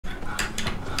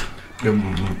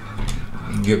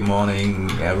Good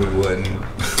morning, everyone.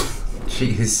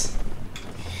 Jeez.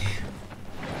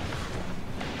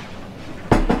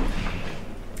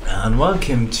 And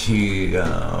welcome to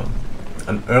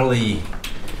an early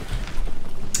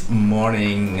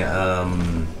morning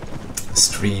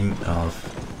stream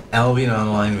of Albion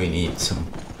Online. We need some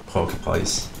pork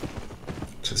pies.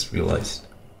 Just realized.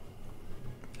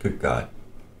 Good God.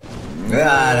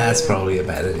 That's probably a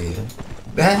bad idea.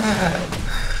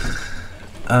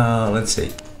 Let's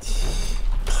see.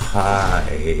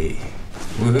 Pie.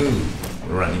 Woohoo!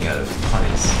 We're running out of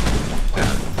pies.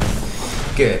 Yeah.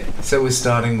 Good. So we're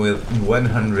starting with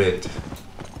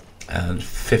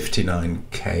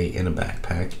 159k in a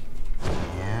backpack.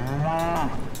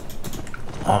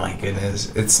 Oh my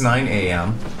goodness. It's 9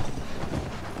 AM.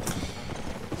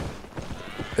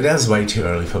 It is way too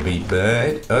early for me,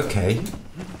 but okay.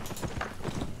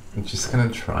 I'm just gonna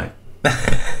try.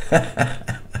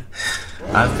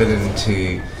 I've been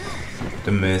into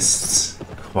the mists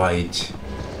quite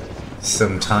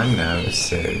some time now,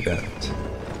 so that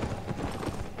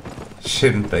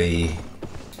shouldn't be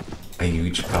a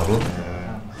huge problem.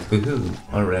 Woohoo!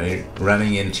 Already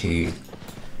running into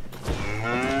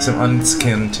some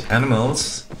unskinned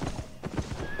animals.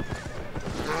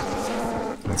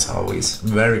 It's always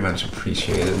very much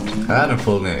appreciated. And a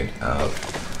full note of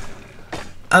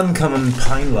uncommon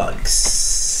pine logs.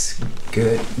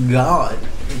 Good God!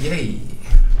 Yay!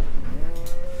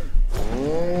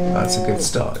 That's a good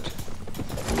start.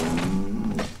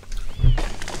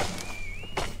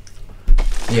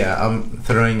 Yeah, I'm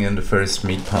throwing in the first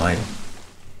meat pie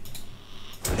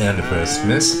and the first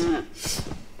mist.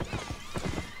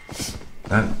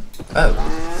 And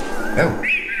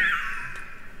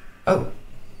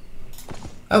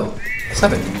oh,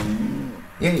 stop it!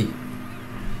 Yay!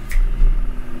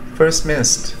 First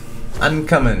mist,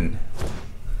 uncommon.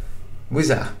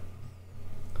 Wizza.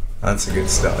 That's a good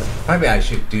start. Maybe I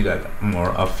should do that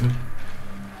more often.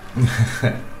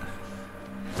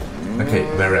 Okay,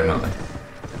 where am I?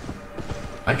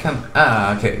 I can.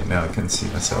 Okay, now I can see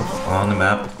myself on the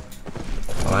map.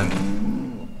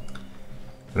 I'm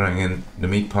throwing in the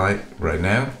meat pie right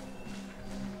now.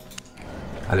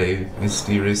 Hello,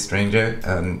 mysterious stranger,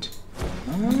 and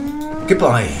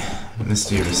goodbye,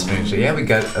 mysterious stranger. Yeah, we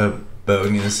got a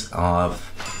bonus of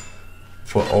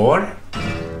 4 ore.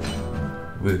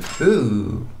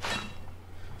 Woohoo!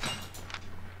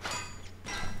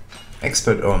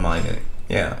 Expert ore miner.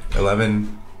 Yeah,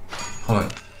 11. Hold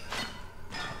on.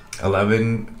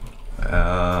 11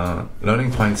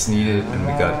 loading points needed, and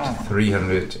we got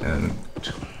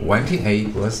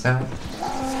 328. Was that?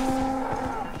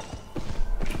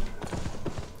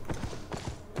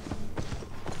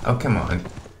 Oh, come on.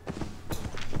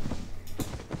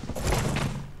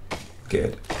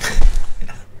 Good.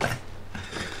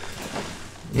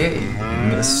 Yay,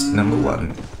 missed number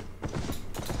 1.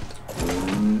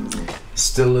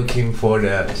 Still looking for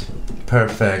that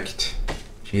perfect,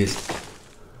 jeez,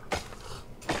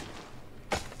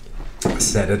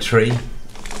 set a tree.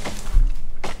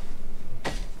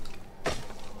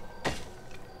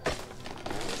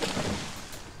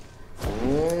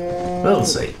 We'll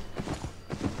see.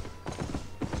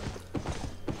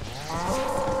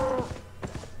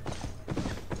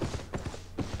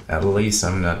 At least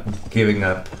I'm not giving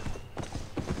up.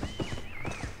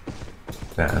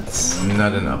 That's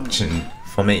not an option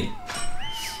for me.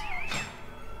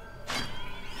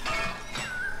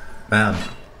 Man.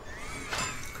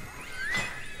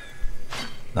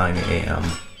 9 AM.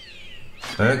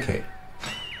 Okay.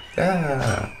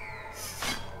 Yeah.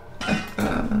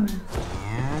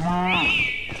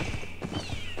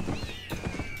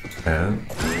 Oh.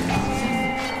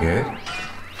 Good.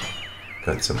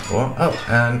 Got some more. Oh,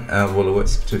 and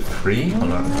will-o-wisp to 3.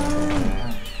 Hold on.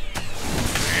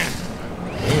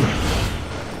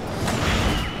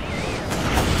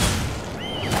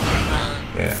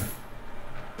 Yeah.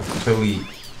 Totally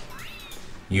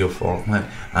your fault, man.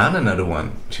 And another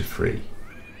one to 3.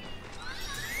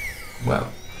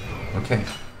 Well, okay.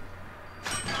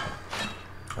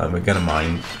 We're gonna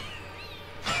mine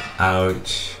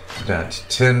out that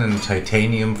tin and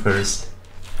titanium first.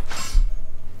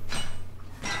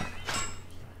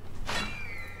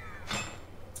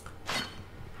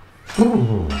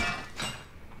 Ooh.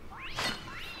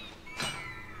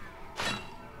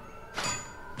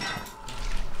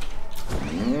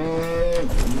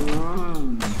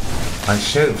 I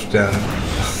should have done.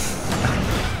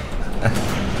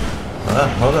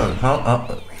 Hold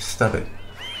on, stop it.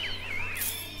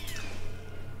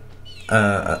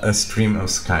 A stream of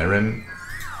Skyrim.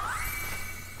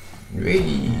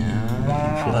 Whee!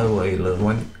 Fly away, little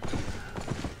one.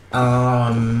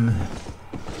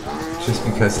 Just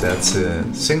because that's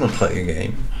a single player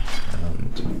game,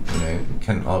 and you know, you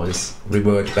can always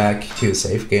revert back to a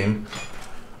save game.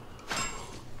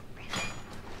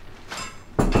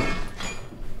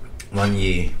 When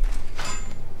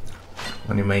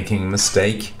you're making a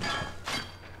mistake.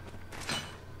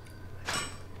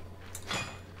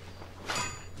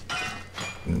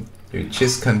 You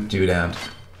just can't do that.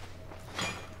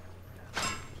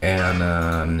 And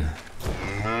an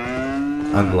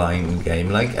online game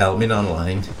like Albion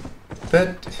Online,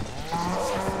 but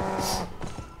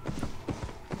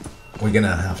we're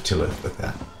gonna have to live with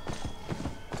that.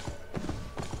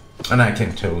 And I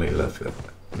can totally live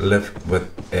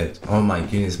with it. Oh my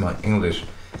goodness, my English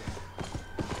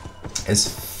is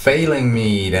failing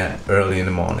me that early in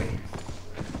the morning.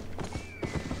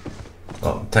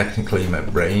 Well, technically my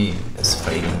brain is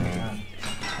failing me.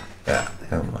 Yeah,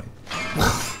 never mind.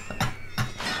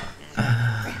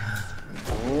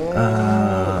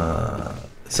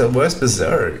 So where's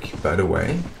Berserk, by the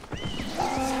way?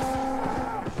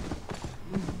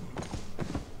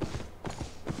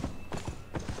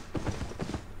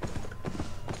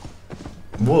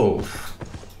 Wolf,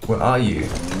 where are you?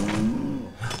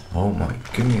 Oh my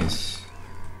goodness.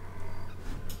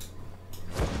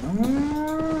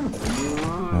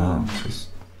 Oh, just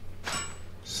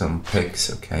some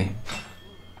pigs, okay.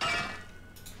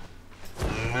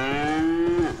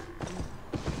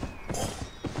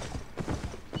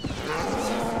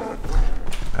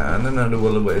 And another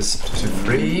will-o-wisp to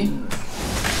free.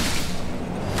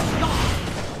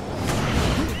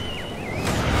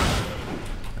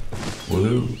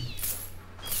 Woo.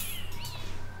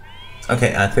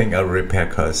 Okay, I think our repair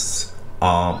costs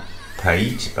are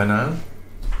paid by now.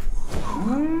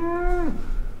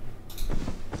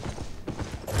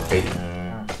 Okay.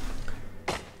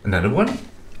 Another one?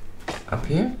 Up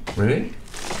here? Really?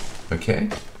 Okay.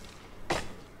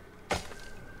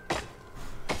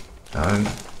 And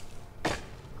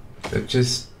it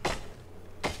just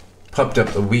popped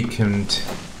up a weakened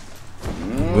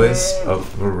wisp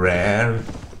of rare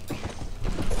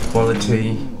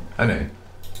quality. I know.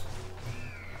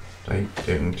 I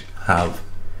don't have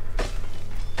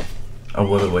a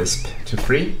will-o-wisp to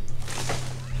free.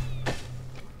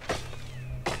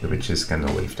 We're just gonna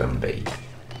leave them be.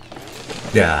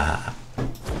 Yeah.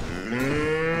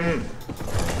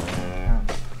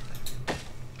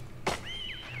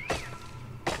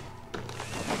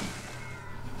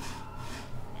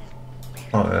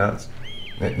 Oh, that's...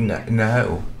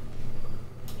 No.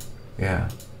 Yeah.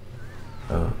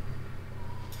 Oh.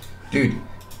 Dude.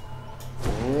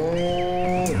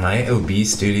 My OB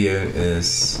studio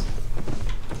is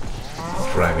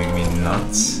driving me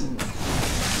nuts.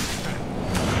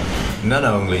 Not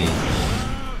only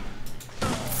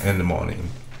in the morning.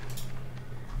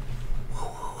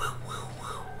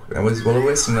 That was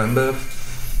will-o-wisp number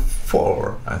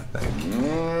 4, I think.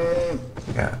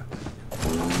 Yeah.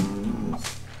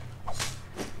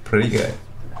 Pretty good.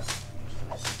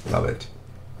 Love it.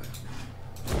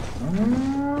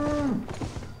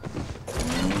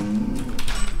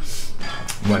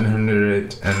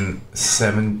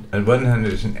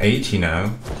 180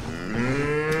 now.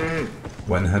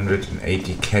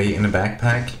 180k in a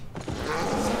backpack.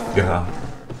 Yeah.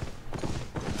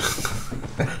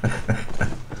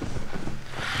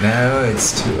 Now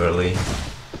it's too early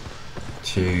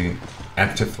to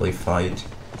actively fight.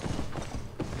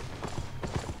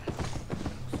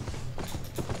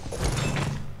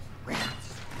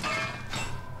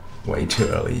 Way too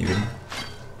early even.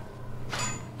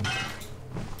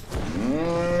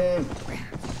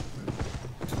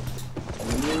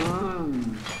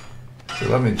 So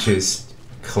let me just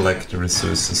collect the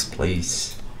resources,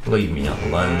 please. Leave me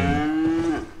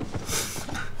alone.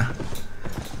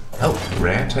 Oh,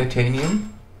 rare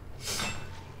titanium?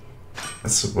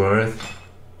 That's worth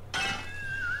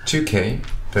 2k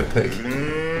per pick.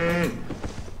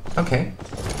 Okay.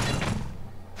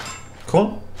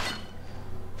 Cool.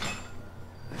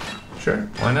 Sure,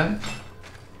 why not?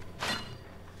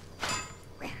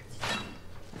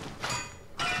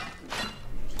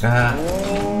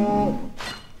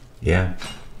 Yeah,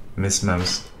 Miss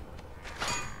Mouse.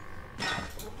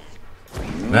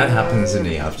 That happens in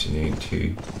the afternoon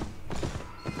too.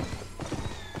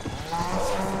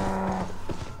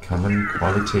 Common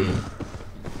quality.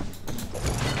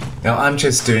 Now I'm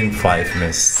just doing 5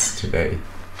 mists today.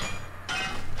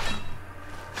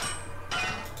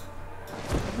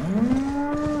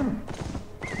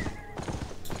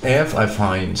 If I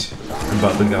find a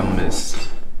bubblegum mist,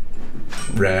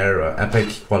 rare or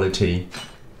epic quality,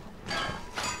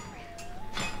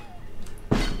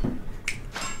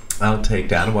 I'll take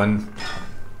that one.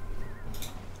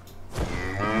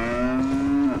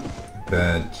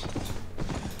 But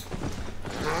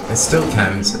it still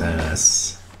counts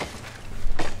as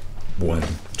 1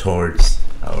 towards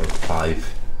our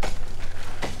 5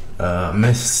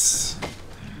 mists.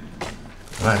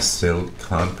 I still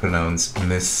can't pronounce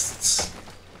mists.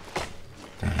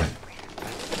 Damn.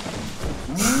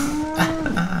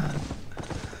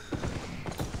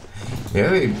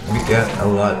 Yeah, we get a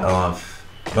lot of,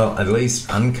 well, at least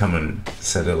uncommon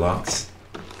setter locks.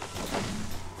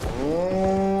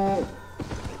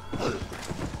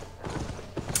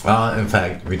 In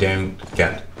fact, we don't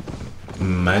get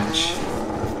much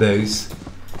of those.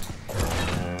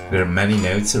 There are many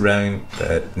notes around,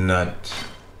 but not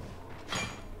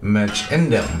much in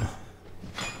them.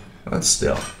 But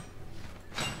still,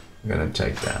 I'm gonna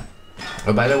take that.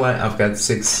 Oh, by the way, I've got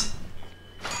 6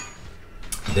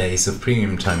 days of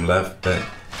premium time left, but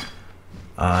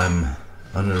I'm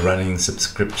on a running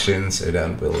subscription, so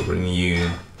that will renew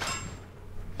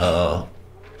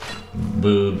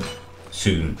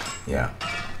soon. Yeah.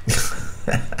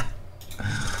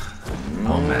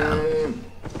 Oh man,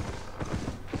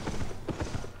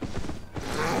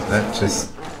 that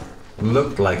just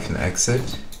looked like an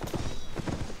exit.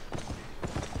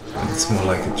 It's more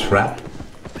like a trap.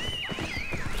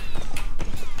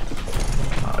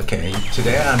 Okay,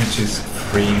 today I'm just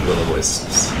freeing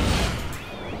will-o-wisps.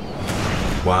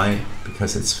 Why?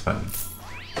 Because it's fun.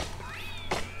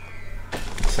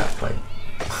 Exactly.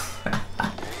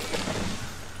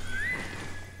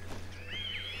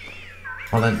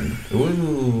 Well then,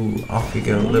 ooh, off we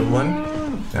go, little one.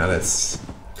 Now that's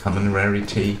common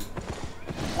rarity.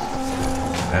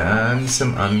 And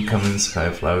some uncommon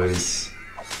skyflowers.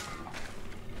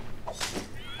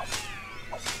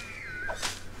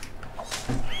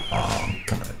 Oh,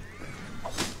 come on.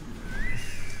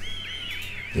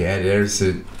 Yeah, there's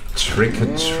a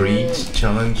trick-or-treat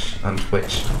challenge on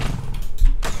Twitch.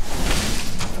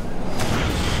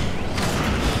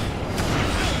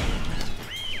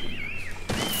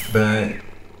 But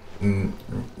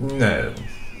no,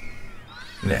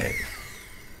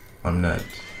 I'm not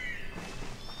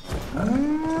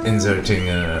inserting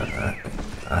a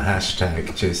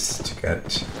hashtag just to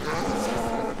get,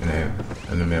 you know,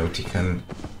 an emoticon.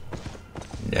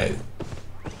 No,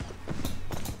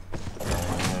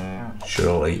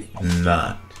 surely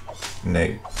not.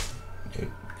 No.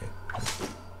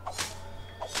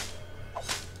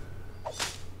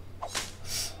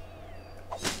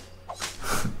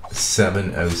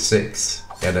 7:06.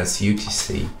 Yeah, that's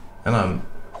UTC, and I'm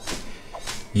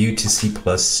UTC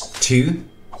 +2,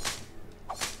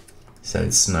 so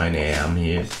it's 9 AM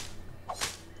here.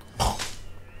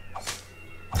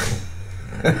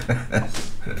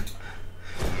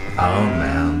 Oh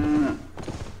man,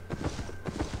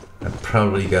 I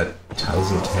probably got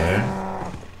tousled hair.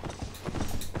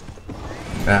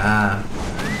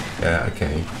 Yeah,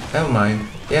 okay, never mind.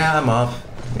 Yeah, I'm off.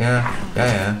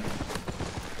 Yeah.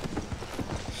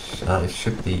 I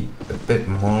should be a bit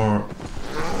more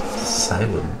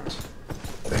silent.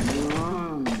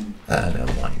 Never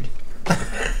mind.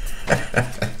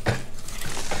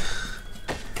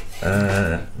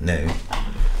 No.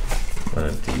 One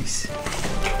of these.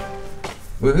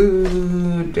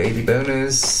 Woohoo! Daily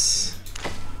bonus.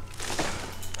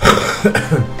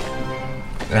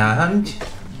 And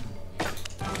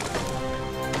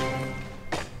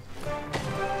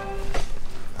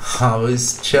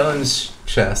Harvest challenge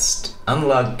chest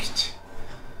unlocked.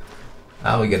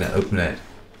 How are we gonna open it?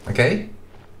 Okay?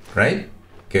 Right?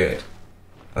 Good.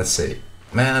 Let's see.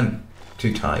 Man,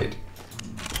 too tired.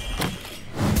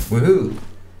 Woohoo!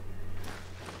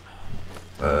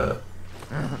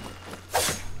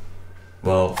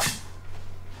 Well,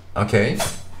 okay.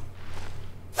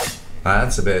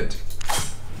 That's a bit.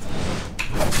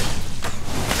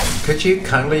 Could you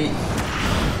kindly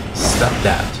stop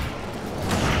that?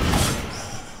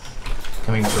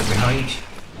 Coming from behind.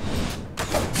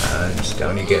 And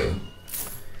down you go.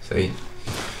 See?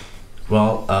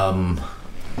 Well,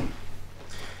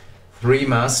 3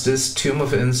 masters, Tomb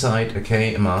of Insight,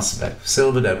 okay, a master bag of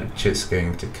silver that we're just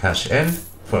going to cash in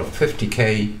for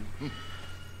 50k.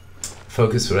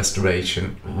 Focus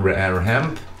Restoration, rare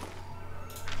hemp,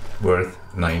 worth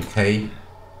 9k.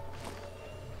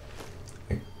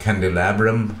 A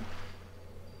candelabrum.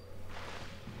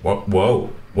 Whoa,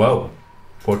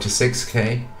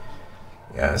 46k.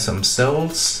 Yeah, some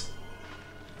souls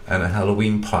and a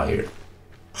Halloween pyre.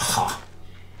 Ha!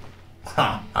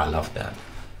 I love that.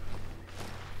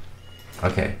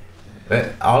 Okay,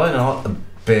 but all in all, a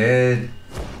bit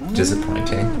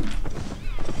disappointing.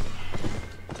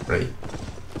 Right.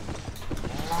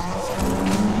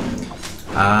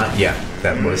 Yeah,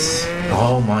 that was...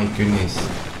 Oh my goodness.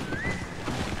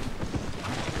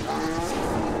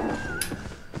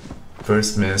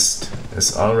 First mist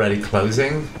is already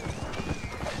closing.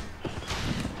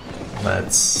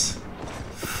 Let's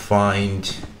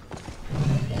find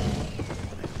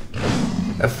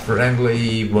a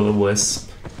friendly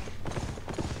will-o-wisp.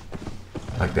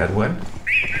 Like that one.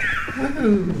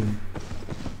 Woohoo!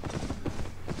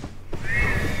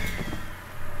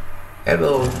 It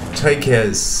will take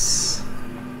us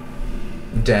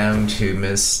down to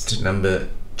mist number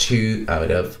 2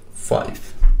 out of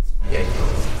 5. Yay.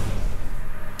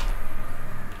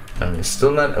 I'm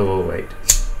still not overweight.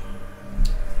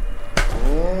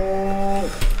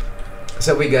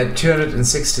 So we got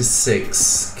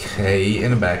 266k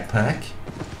in a backpack.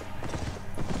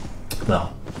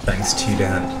 Well, thanks to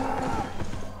that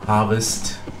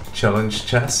harvest challenge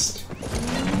chest.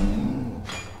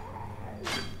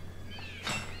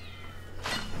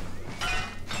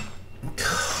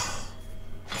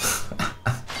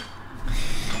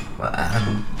 Well,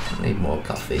 I need more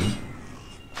coffee.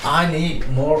 I need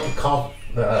more coffee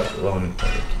at the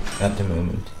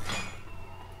moment.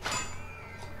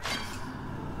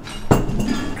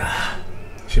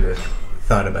 Should have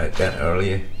thought about that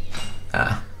earlier.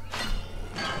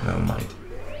 Never mind.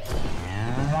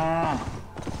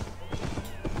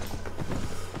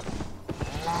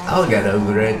 I'll get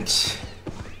over it.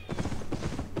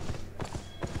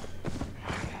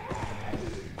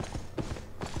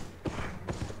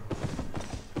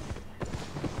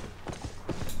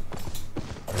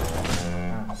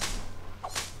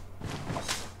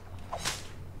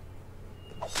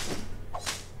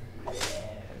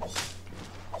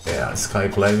 Yeah, sky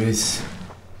flowers.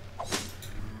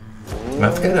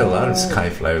 I've got a lot of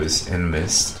sky flowers in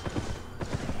Mist.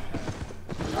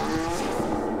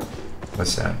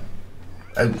 What's that?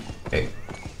 Oh, hey.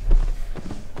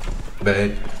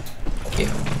 But,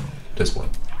 yeah, just one.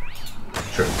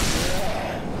 Sure.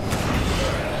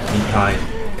 Meat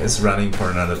is running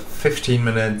for another 15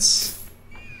 minutes.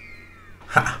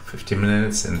 Ha! 15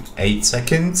 minutes and 8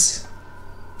 seconds.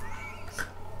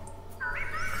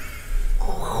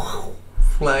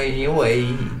 Fly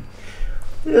away,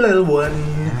 little one.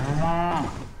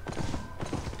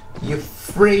 You're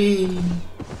free.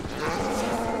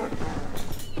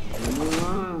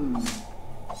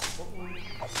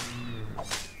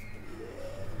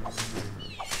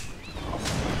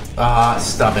 Ah,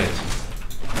 stop it.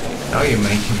 Now you're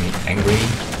making me angry.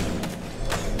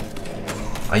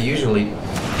 I usually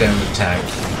don't attack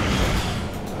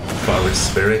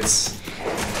forest spirits,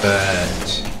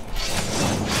 but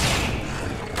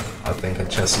I think I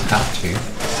just have to.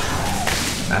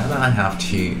 And I have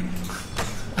to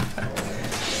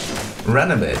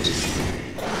run a bit.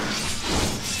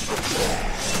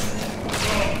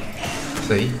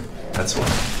 See? That's why.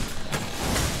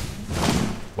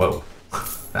 Whoa.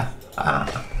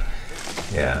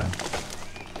 Yeah.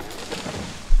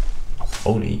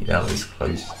 Holy, that was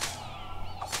close.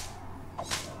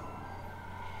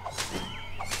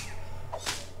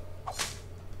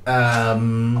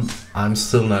 I'm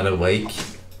still not awake.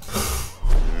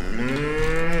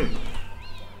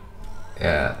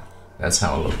 Yeah, that's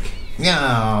how I look.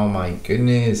 Yeah, oh my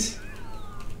goodness.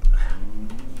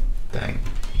 Dang.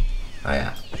 Oh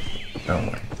yeah. Don't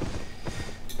worry.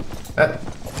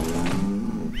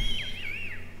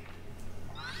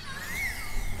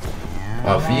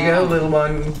 Off you go, little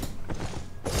one.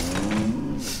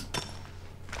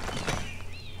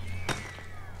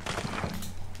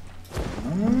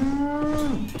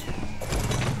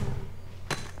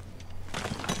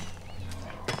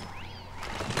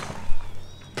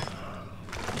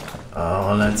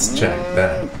 Oh, let's check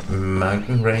that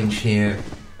mountain range here.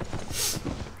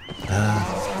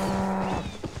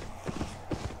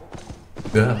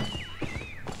 Yeah.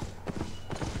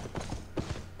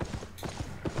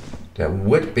 There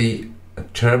would be a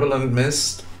turbulent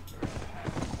mist.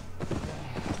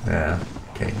 Yeah,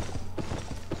 okay.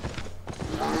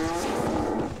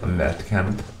 On that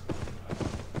camp.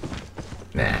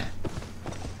 Nah.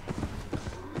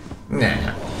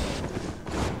 Nah.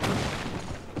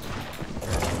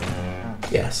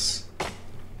 Yes.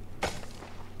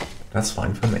 That's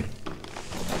fine for me.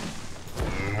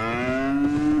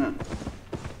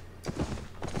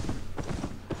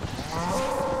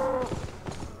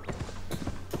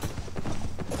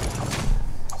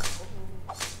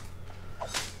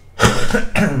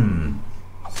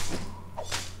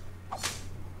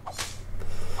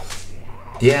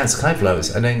 Yeah,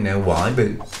 skyflowers. I don't know why,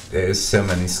 but there's so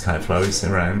many skyflowers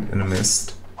around in the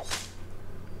mist.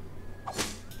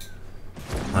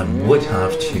 I would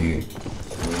have to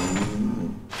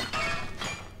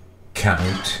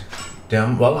count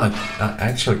them. Well, I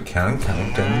actually can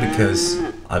count them because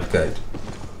I've got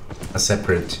a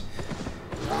separate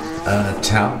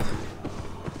tab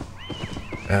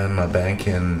and my bank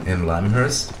in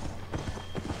Limehurst,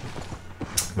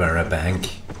 where I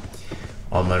bank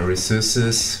all my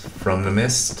resources from the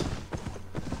Mist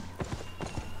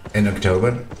in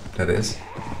October, that is.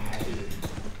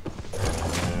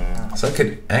 So I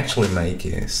could actually make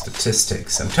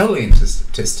statistics. I'm totally into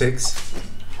statistics.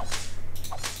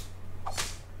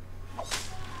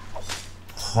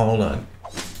 Hold on.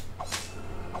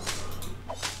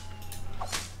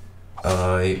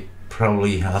 I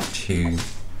probably have to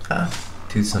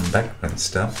do some background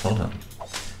stuff. Hold on.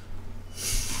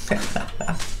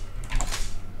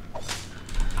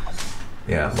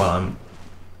 Yeah, while I'm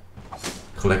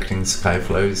collecting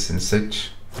skyflows and such.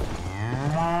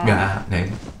 Yeah, no.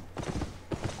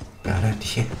 Bad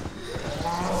idea.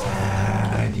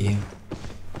 Bad idea.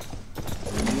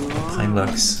 Pine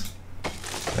logs.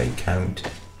 They count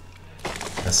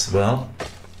as well.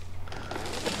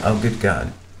 Oh, good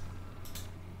God.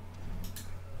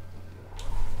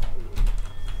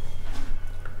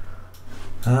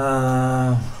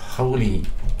 Holy.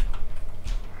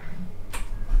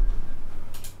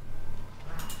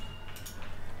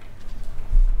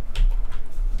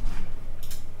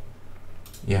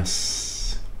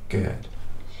 Yes, good.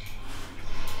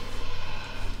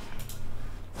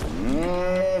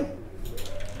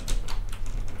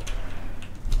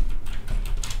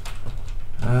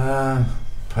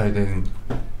 Probably didn't,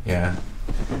 yeah.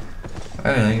 I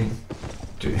don't know.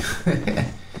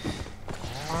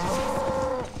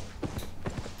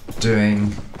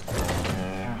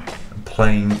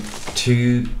 Playing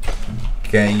 2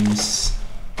 games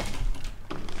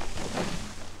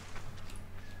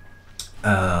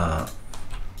at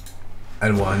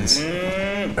once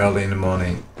early in the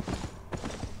morning.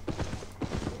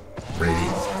 Really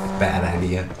bad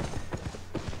idea.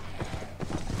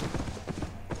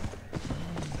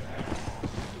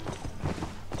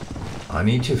 I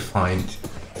need to find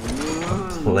a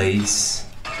place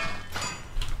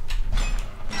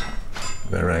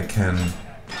where I can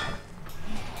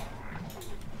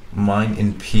mine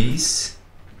in peace.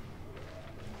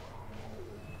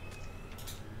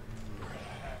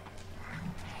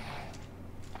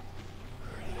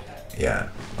 Yeah,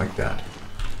 like that.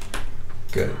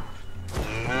 Good.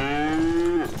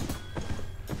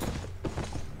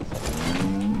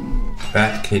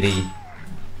 Bad kitty.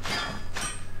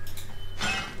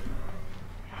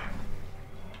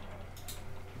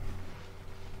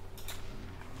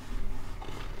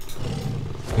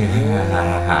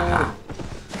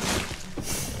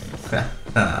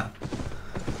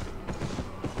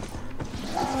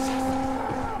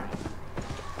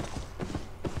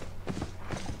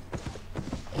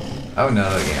 Oh no,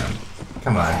 again.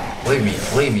 Come on. Leave me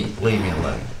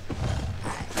alone.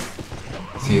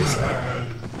 Seriously.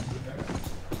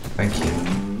 Thank you.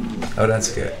 Oh,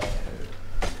 that's good.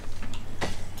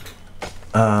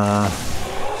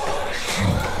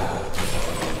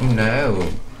 No.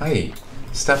 Hey,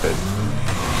 stop it.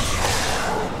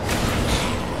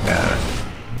 Yeah,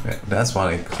 that's what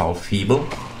I call feeble.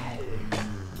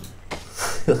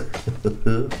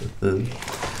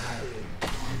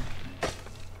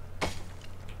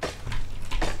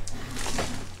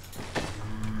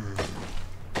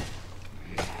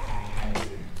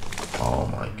 Oh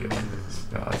my goodness.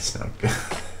 No, it's not good.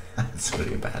 That's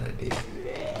really a bad idea.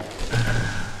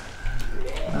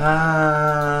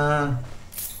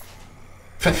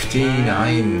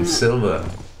 59 silver.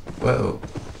 Whoa.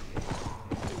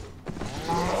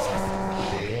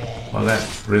 Well, that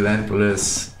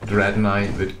relentless dread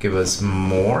knight would give us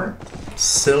more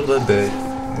silver, but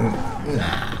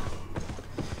nah.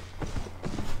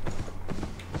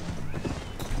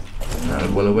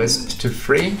 Will-o-wisp to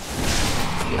free?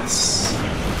 Yes.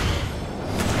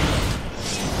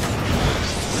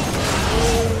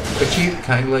 Could you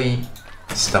kindly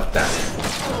stop that?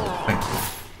 Thank you.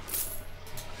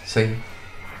 See?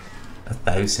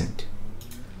 1,000.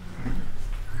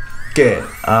 Good.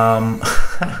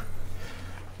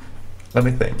 Let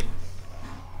me think.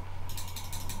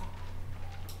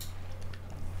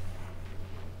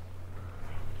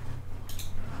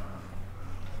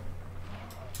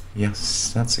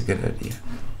 Yes, that's a good idea.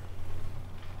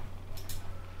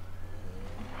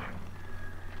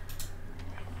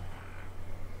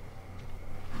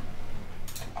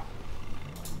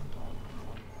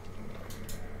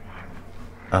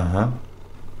 Uh-huh.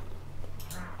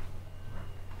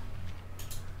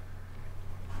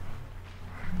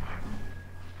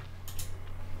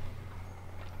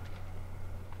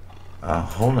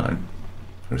 Hold on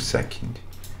for a second.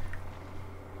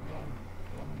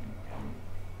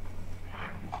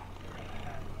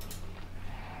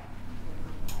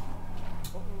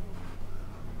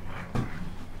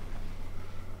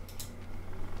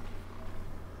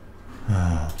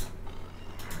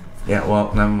 Yeah,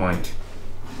 well, never mind.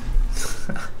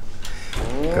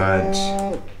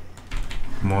 Got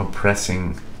more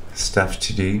pressing stuff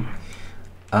to do.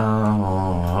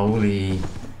 Oh, holy.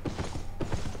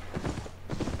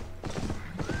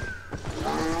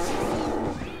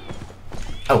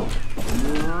 Oh.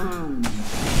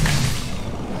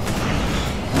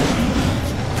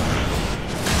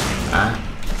 Ah.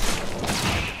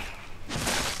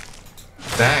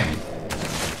 Dang.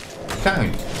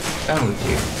 Down with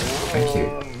you. Thank you.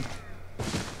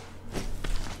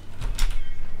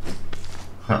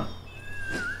 Huh.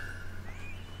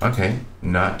 Okay,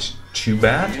 not too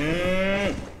bad.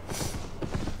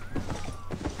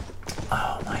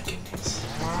 Oh my goodness.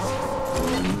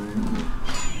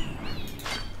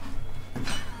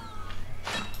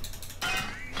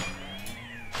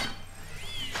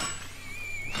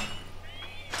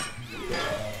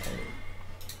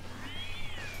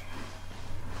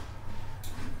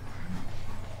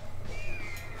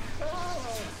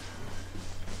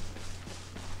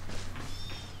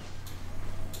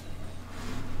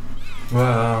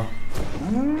 Well,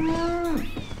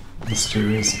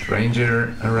 mysterious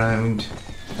stranger around.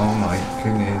 Oh my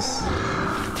goodness.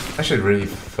 I should really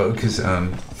focus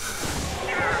on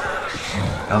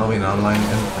Albion Online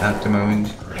at the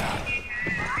moment.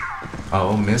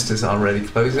 Oh, Mist is already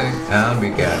closing, and we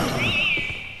get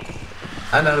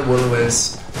another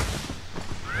will-o-wisp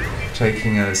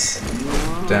taking us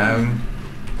down.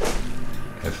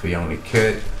 If we only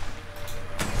could.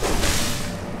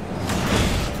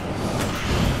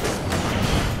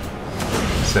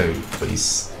 So please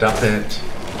stop it.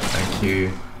 Thank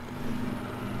you.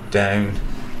 Down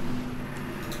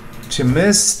to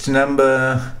Mist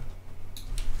number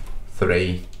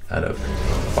 3 out of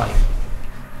 5.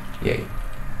 Yay.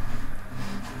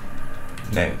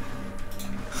 No.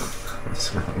 That's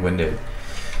the wrong window.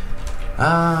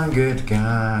 Ah, good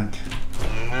God.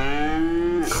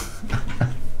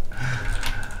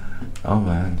 Oh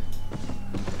man.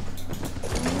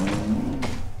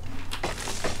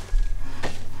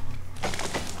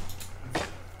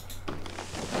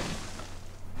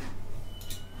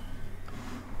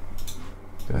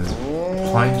 There's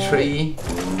pine tree,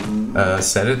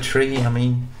 cedar tree, I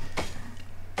mean.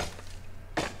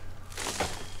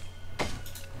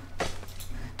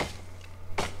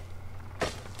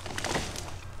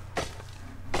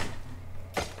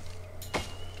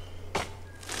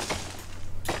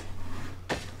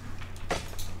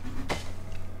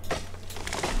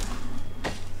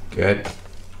 Good.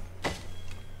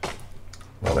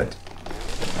 Love it.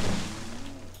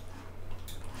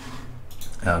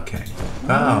 Okay.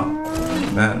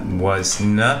 Oh, that was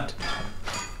not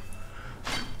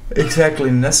exactly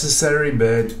necessary,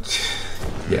 but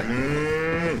yeah.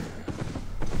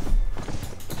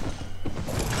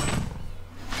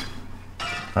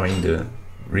 I mean, the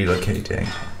relocating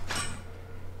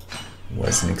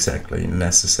wasn't exactly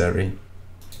necessary.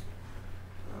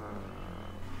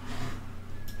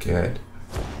 Good.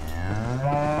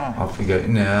 Off we go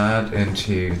now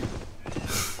into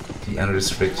the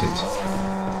unrestricted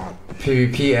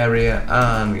PvP area,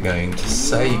 and we're going to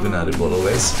save another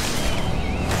will-o-wisp.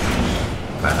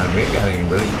 Man, we're getting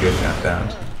really good at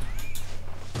that.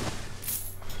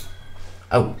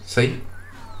 Oh, see?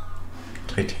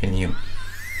 Titanium.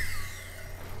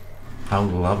 How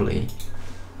lovely.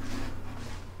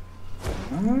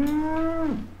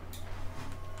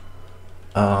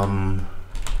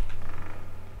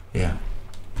 Yeah.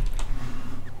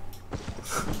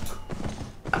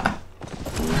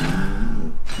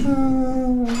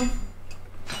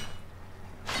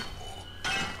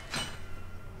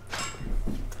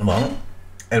 Well,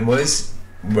 it was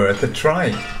worth a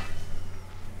try.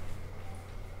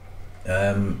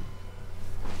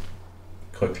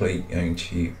 Quickly going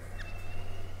to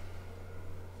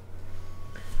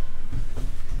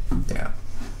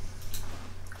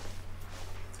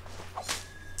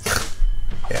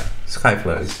yeah, sky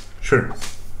flows, sure.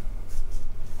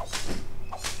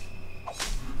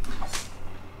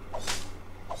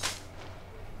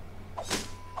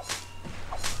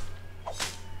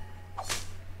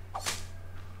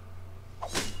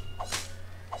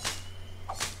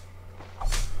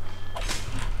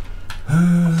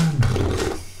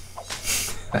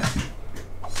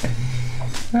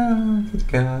 Oh, good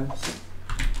God.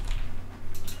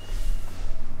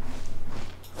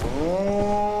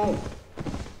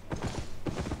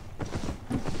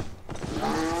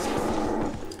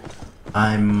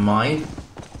 I might...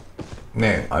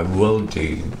 No, I will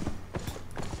do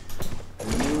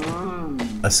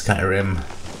a Skyrim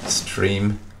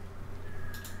stream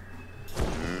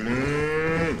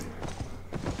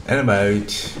in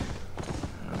about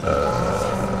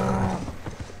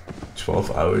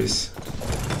 12 hours,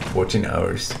 14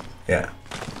 hours, yeah.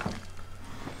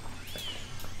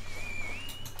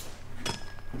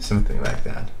 Something like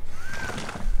that.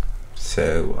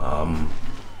 So,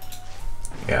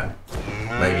 yeah,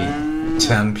 maybe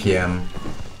 10 p.m.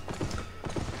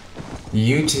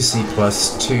 UTC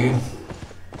 +2.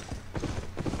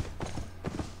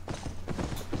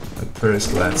 But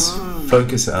first, let's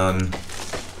focus on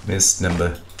mist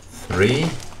number 3.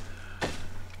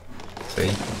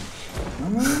 See?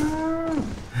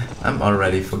 I'm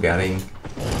already forgetting.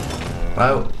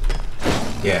 Well,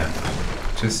 yeah,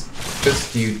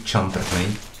 just you jump at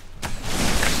me.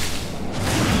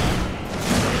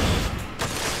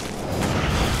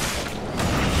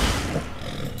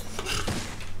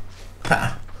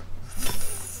 Ha!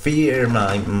 Fear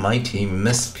my mighty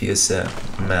mist piercer,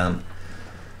 man.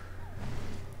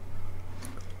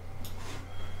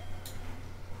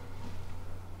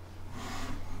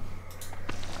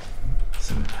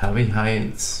 Some heavy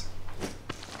heights.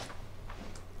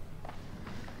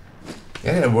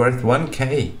 Yeah, they're worth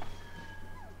 1k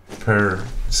per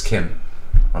skin.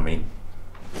 I mean,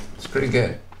 it's pretty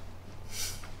good.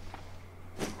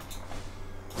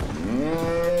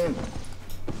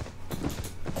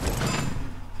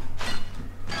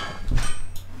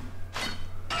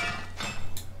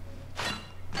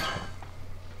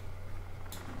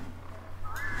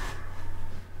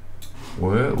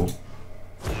 Whoa.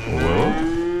 Whoa.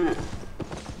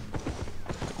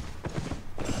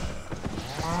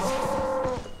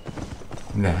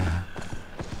 Nah.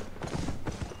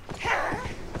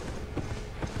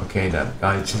 Okay, that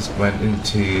guy just went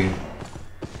into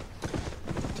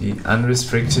the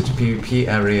unrestricted PvP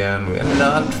area and we're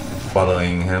not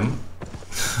following him.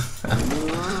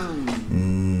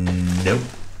 Nope.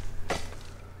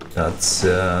 That's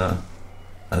a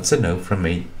no from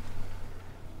me.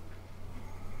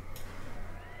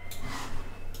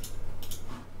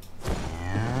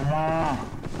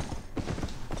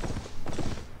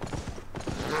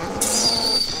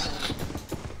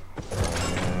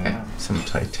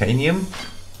 Titanium.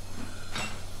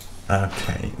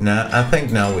 Okay, now I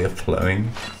think now we're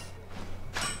flowing.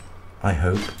 I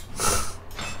hope.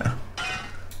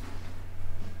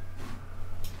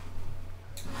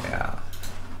 Yeah.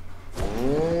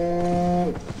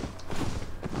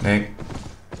 Nick.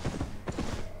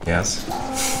 Yes.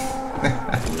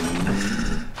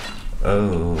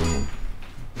 Oh.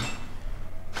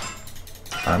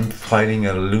 I'm fighting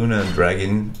a lunar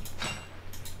dragon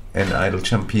and idle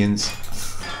champions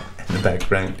in the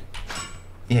background.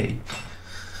 Yay.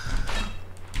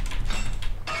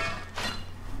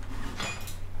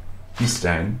 He's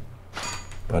down,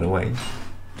 by the way.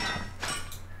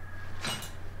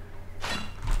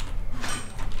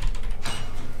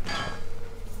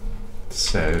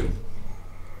 So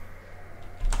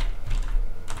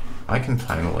I can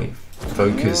finally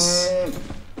focus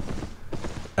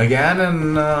again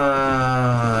on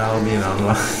Albion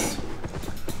Online.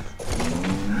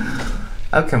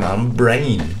 Oh, come on,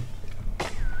 brain.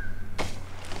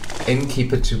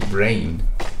 Innkeeper to brain.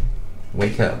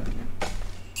 Wake up.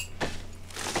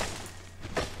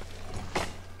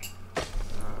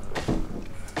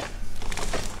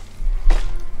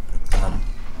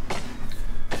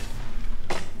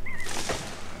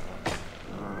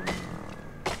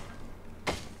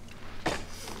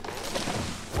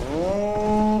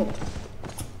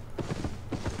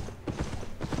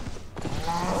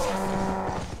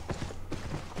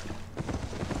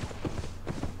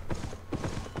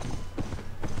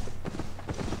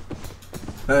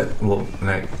 Well,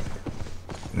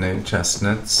 no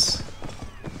chestnuts.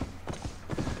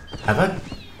 Have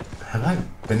I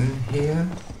been here?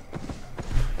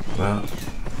 Well,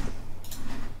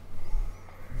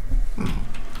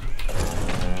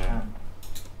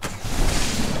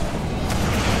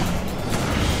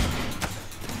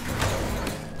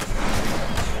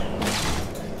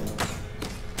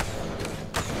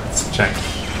 let's check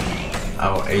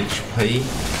our HP,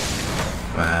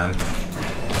 man.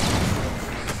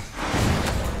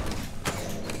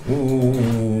 Ooh.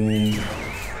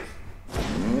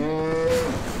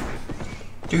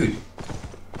 Dude.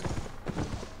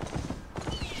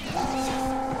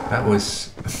 That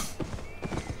was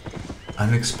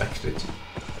unexpected.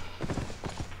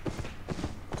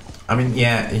 I mean,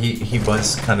 yeah, he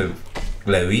was kind of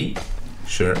glowy,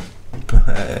 sure, but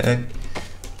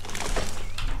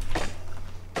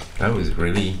that was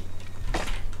really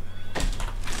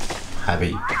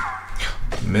heavy.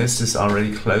 Mist is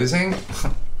already closing.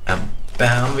 And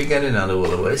bam, we get another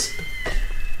will-o-wisp.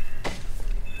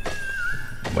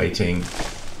 Waiting.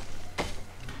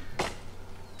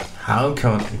 How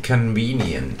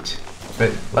convenient.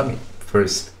 But let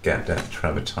first get that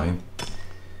travertine.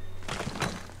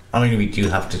 I mean, we do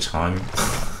have the time.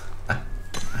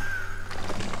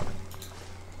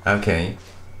 Okay.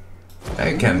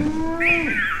 I can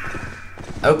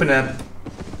open up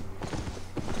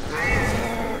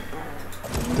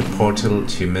the portal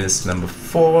to Mist number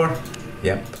 4.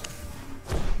 Yep.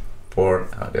 4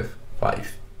 out of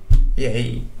 5.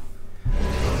 Yay.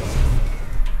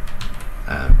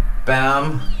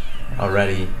 Bam.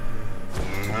 Already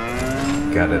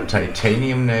got a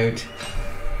titanium node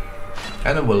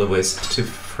and a will-o-wisp to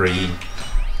free.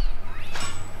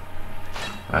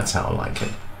 That's how I like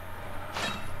it.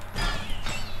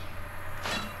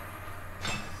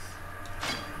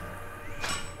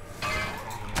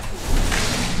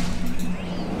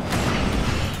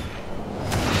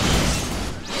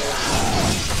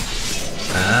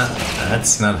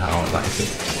 That's not how I like it,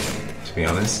 to be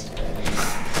honest.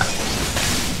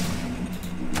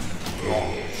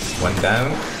 One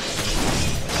down,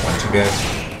 one to go.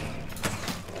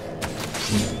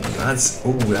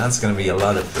 That's gonna be a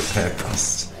lot of repair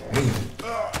costs.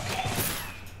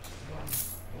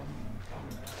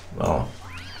 Well,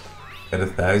 got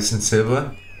 1,000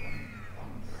 silver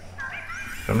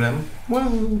from them.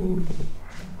 Whoa!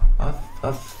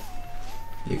 Off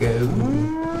you go.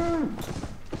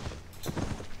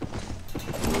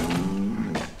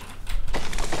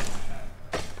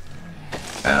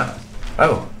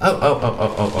 Oh.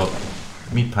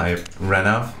 Meat pipe ran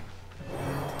off.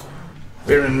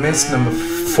 We're in mist number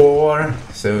 4,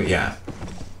 so yeah.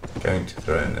 Going to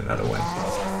throw in another one.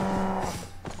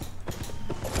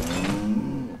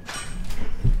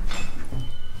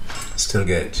 Still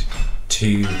get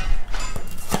two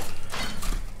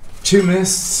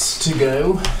mists to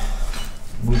go.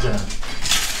 Who's that?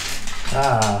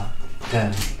 Ah,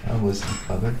 damn, that wasn't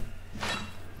covered.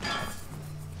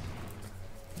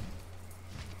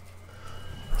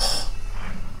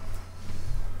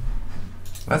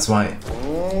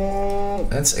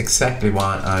 That's exactly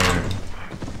why I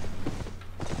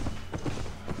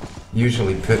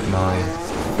usually put my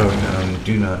phone on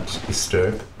Do Not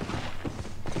Disturb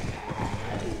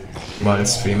while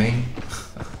streaming.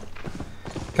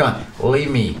 Come on, leave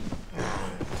me.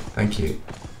 Thank you.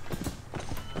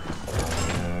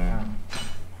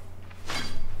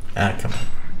 Ah, come on.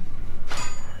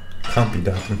 Can't be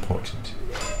that important.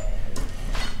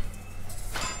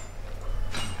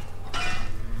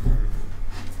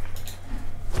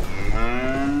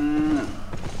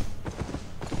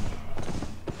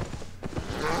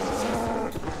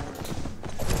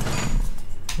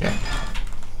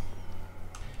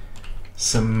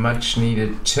 Some much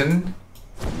needed tin.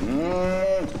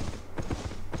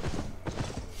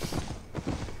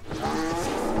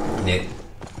 Yeah.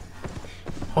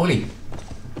 Holy.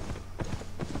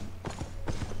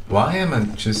 Why am I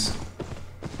just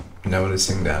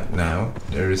noticing that now?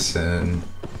 There's an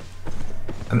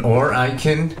ore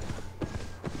icon.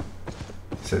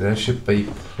 So there should be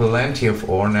plenty of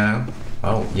ore now.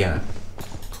 Oh yeah.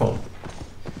 Cool.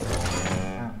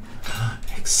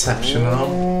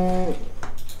 Exceptional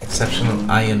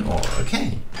iron ore.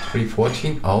 Okay,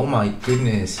 314. Oh my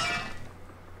goodness.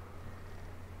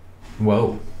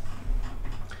 Whoa.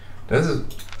 This is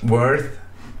worth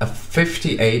a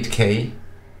 58k.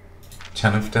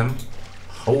 10 of them.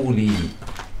 Holy.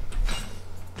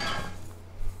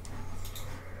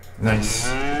 Nice.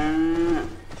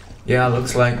 Yeah,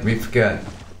 looks like we've got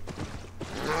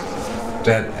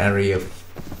that area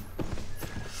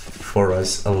for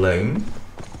us alone.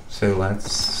 So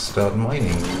let's start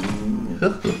mining.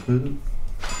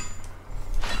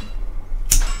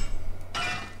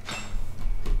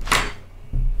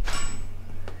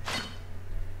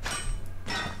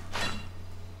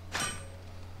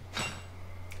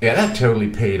 Yeah, that totally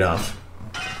paid off.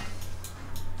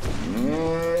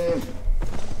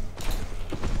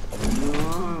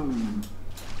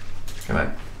 Come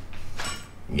on.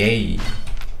 Yay.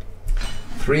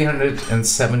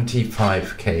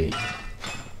 375k.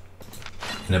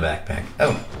 In a backpack.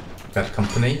 Oh, got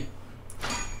company.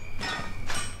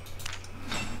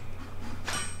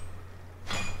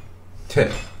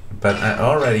 Tip. But I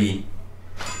already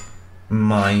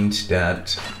mined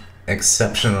that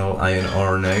exceptional iron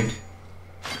ore node.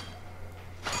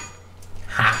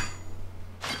 Ha!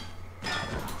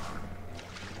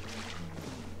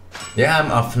 Yeah, I'm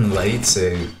often late,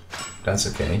 so that's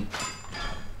okay.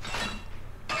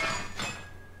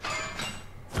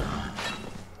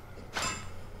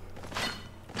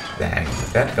 Dang,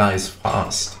 that guy's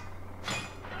fast.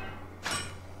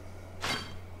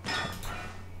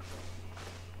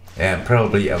 Yeah,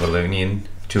 probably Avalonian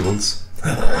tools.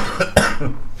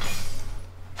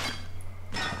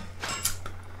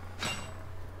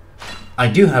 I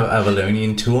do have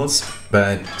Avalonian tools,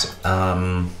 but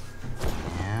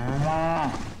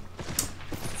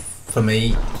for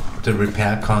me, the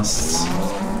repair costs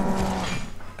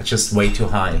are just way too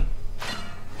high.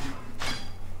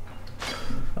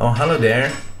 Oh, hello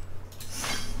there.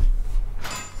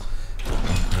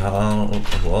 Oh,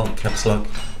 well, caps lock.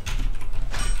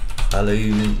 Hello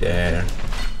there.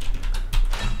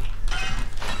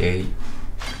 Okay.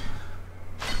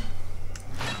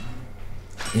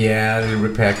 Yeah, the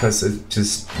repair costs are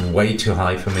just way too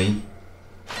high for me.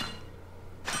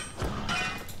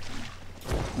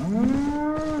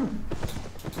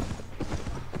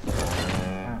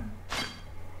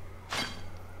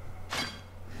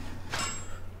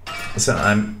 So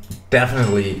I'm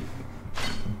definitely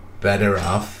better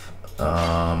off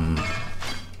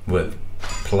with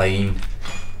plain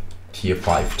tier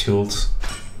 5 tools.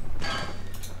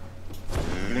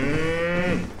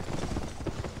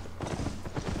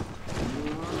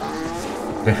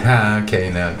 Okay,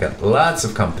 now I've got lots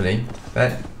of company,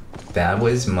 but that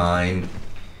was mine.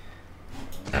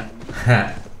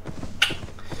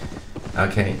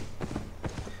 Okay.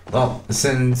 Well,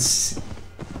 since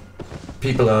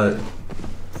people are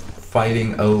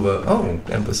fighting over... Oh,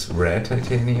 that was rare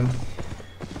titanium.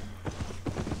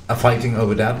 Are fighting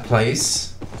over that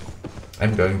place,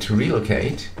 I'm going to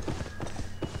relocate.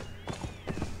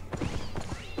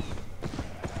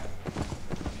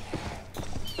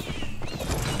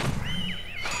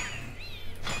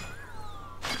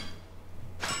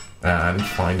 And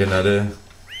find another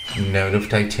node of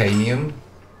titanium.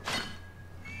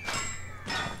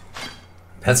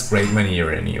 That's great when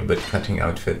you're in your bit cutting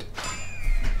outfit.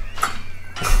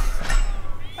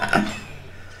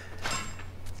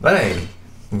 But hey,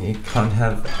 you can't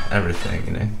have everything,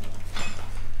 you know.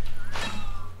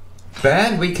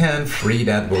 But we can free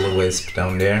that will-o-wisp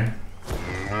down there.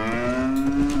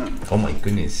 Oh my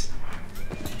goodness.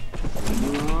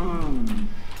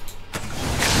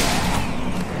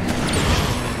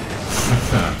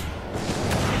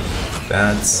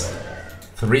 That's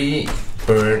 3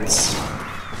 birds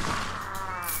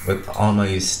with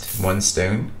almost 1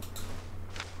 stone.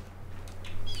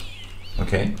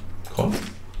 Okay, cool.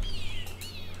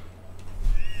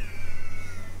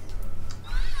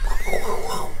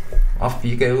 Off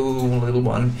you go, little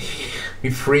one.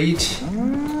 We freed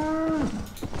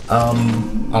a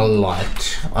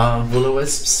lot of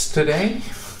will-o-wisps today.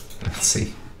 Let's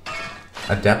see.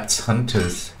 Adept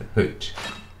Hunter's Hood.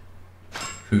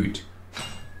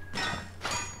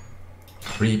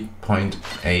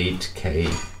 3.8k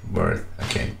worth.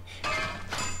 Okay,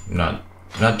 not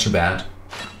too bad.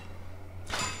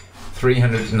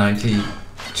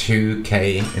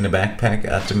 392k in a backpack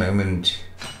at the moment.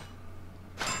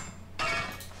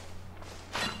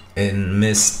 In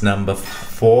mist number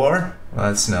 4. Well,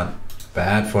 that's not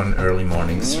bad for an early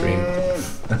morning stream.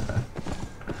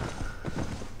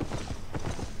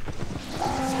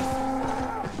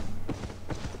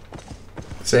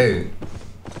 So,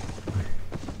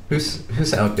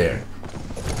 who's out there?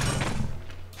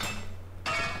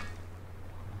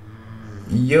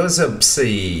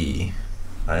 Yozopsy.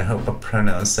 I hope I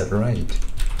pronounced that right.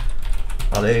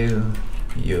 Hello,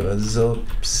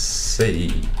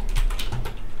 Yozopsy.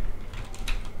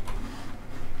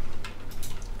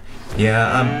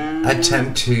 Yeah, I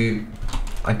tend to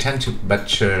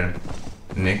butcher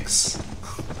nicks.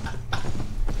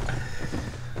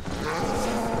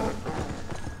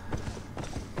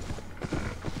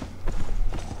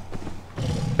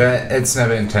 But it's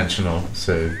never intentional,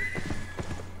 so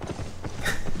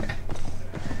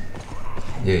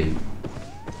yeah.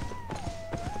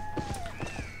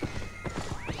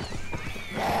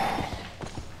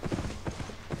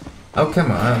 Oh,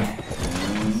 come on.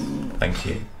 Thank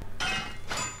you.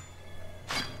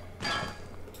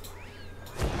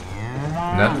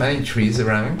 Not many trees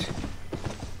around.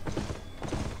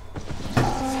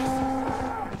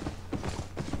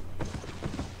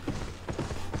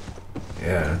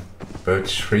 Yeah,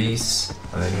 birch trees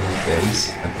are in new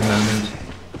days at the moment.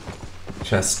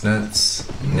 Chestnuts,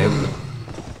 nope.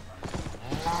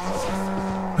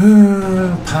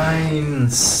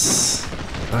 Pines,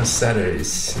 or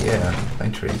cedars, yeah,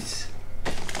 pine trees.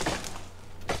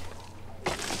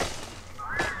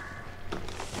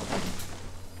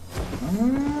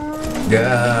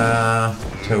 Yeah,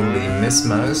 totally miss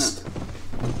most.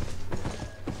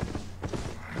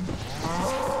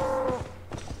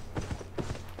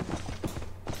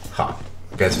 Ha,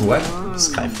 guess what?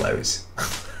 Sky flows.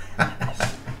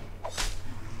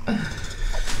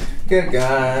 Good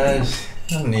guys,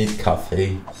 I need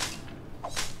coffee.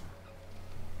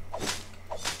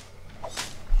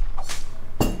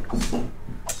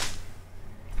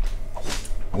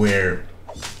 we're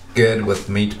good with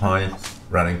meat pie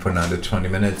running for another 20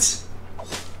 minutes.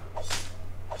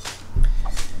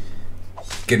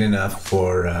 Good enough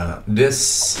for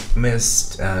this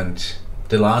mist and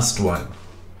the last one.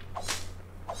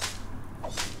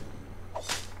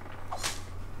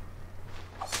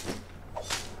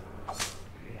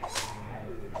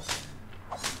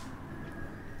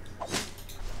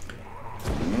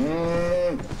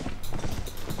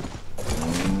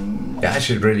 Yeah, I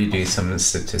should really do some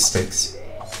statistics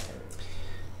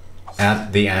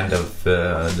at the end of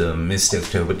the Misty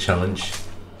October challenge.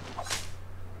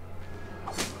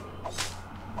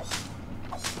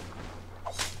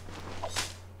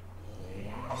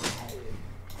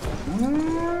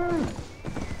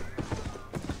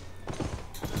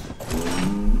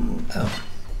 Oh.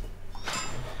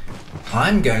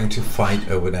 I'm going to fight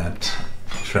over that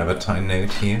travertine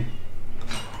note here.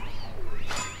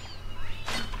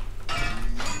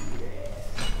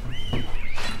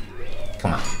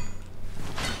 Come on.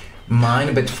 Mine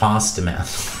a bit faster, man.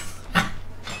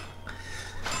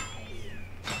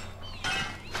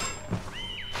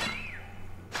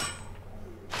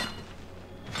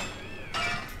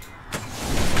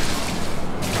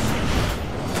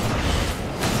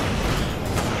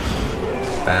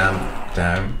 Bam,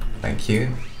 down. Thank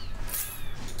you.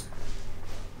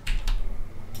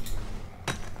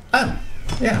 Oh,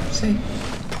 yeah, see.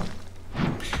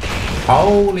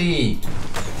 Holy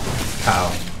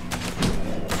cow.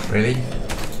 Really?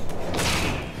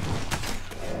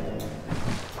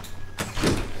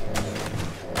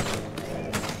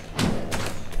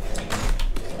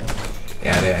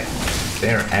 Yeah,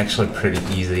 they're actually pretty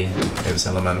easy, those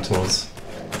elementals.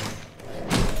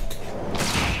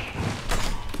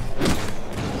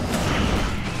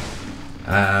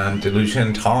 And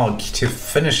Delusion Tog to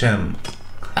finish him.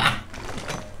 Ha!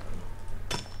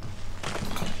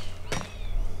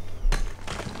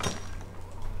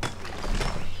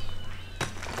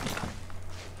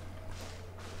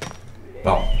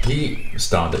 Well, he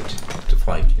started to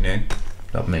fight, you know,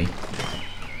 not me.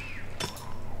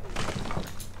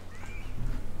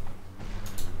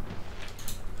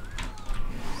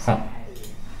 Huh.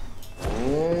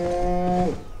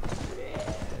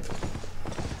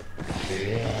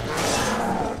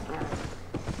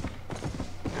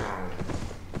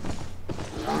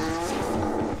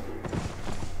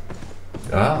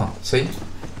 Oh, see?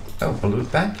 Oh, balloon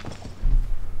back?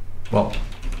 Well,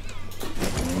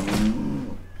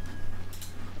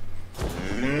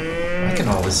 I can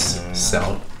always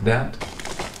sell that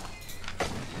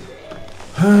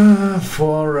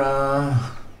for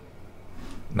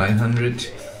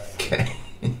 900k.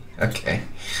 Okay,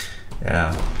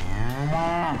 yeah,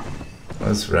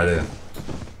 that's rather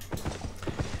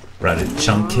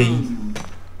chunky.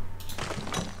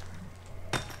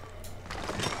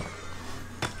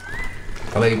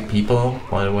 Hello, people,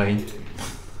 by the way.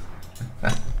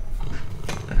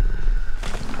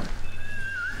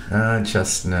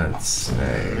 Chestnuts,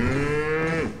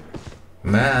 no.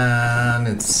 Man,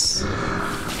 it's...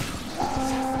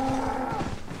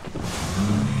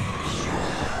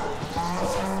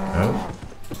 Oh?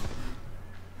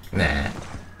 Nah.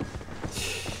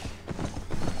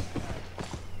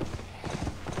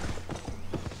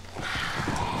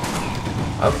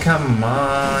 Oh, come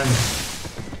on.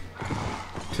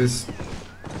 Just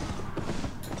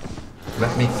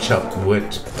let me chop wood,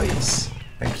 please.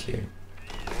 Thank you.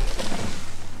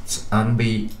 It's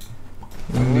unbelievable.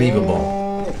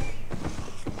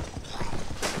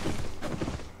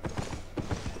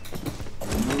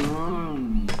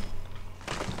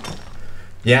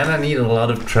 Yeah, and I need a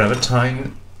lot of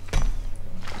travertine.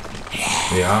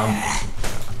 Yeah.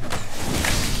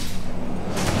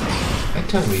 I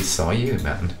totally saw you,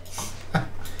 man.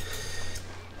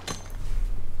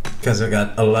 Because I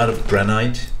got a lot of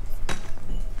granite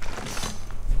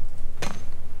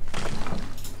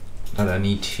that I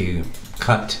need to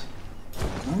cut,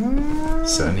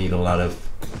 so I need a lot of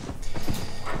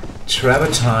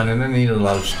travertine and I need a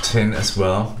lot of tin as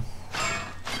well.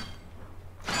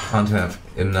 Can't have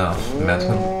enough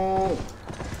metal.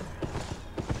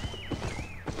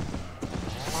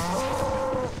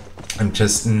 I'm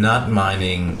just not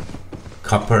mining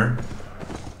copper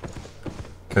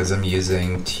because I'm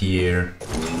using tier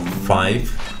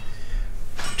 5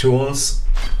 tools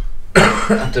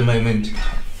at the moment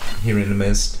here in the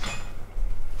mist,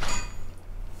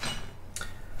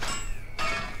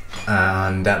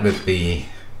 and that would be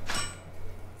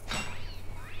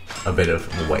a bit of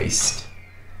a waste.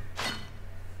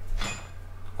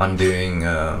 I'm doing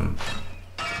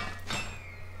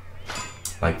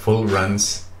like full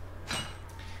runs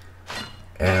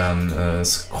and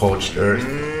scorched earth,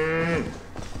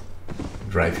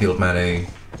 dry field meadow,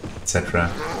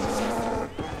 etc.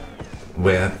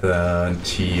 with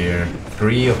tier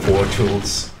 3 or 4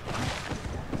 tools.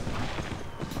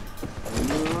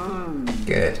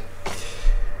 Good.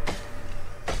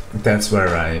 That's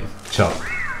where I chop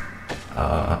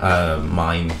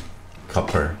mine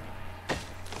copper.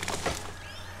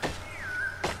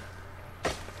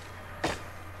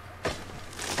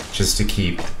 Just to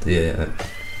keep the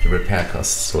repair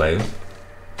costs low.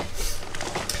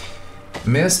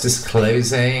 Mist is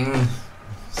closing,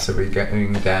 so we're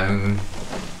going down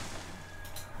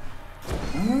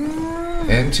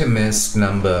into mist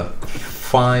number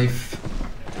 5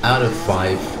 out of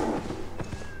 5.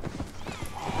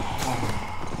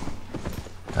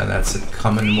 And that's a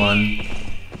common one.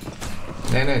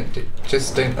 No,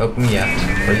 just don't open yet,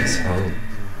 please. Oh.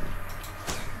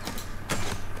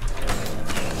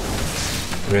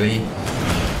 Really?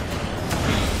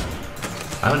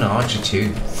 I'm an archer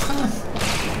too.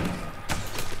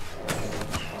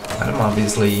 I'm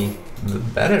obviously the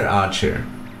better archer.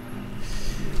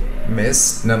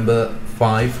 Miss number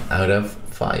 5 out of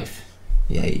 5.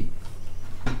 Yay.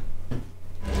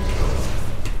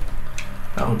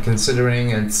 Oh,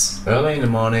 considering it's early in the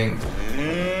morning,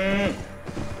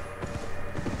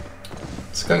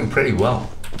 it's going pretty well.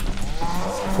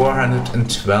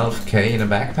 412k in a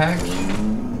backpack.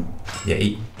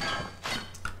 Yay.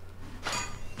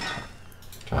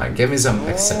 Come on, give me some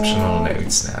exceptional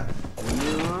notes now.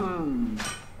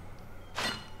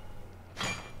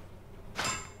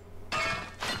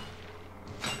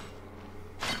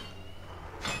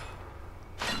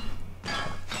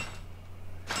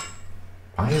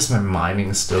 Why is my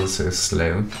mining still so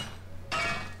slow?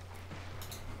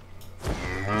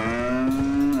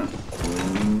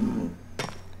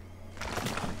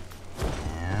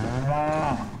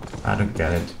 I don't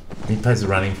get it. Replay's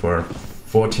running for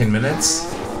 14 minutes.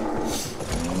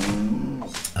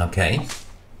 Okay.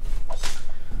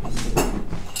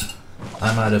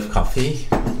 I'm out of coffee.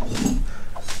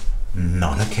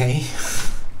 Not okay.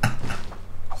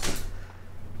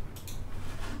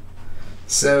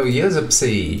 So,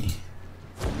 Yosupsy.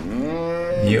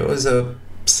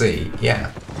 Yosupsy,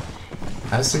 yeah.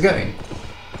 How's it going?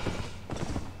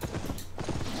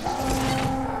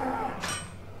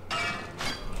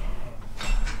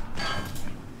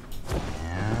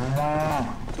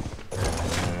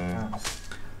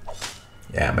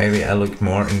 Yeah, maybe I look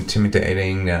more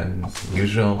intimidating than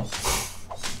usual.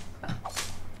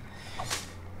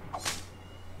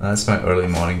 That's my early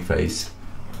morning face.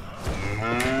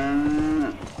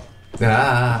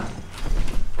 Ah.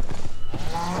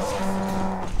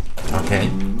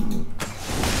 Okay.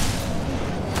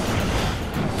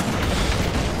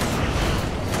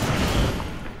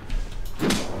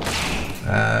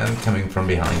 I'm coming from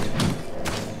behind.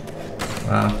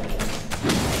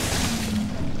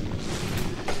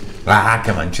 Ah,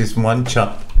 come on, just one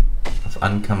chop of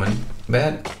uncommon.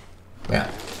 But, yeah,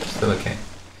 still okay.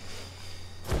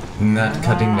 Not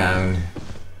cutting down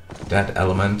that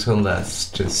elemental, that's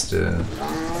just a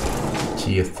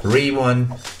tier 3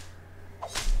 one.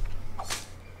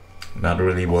 Not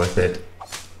really worth it.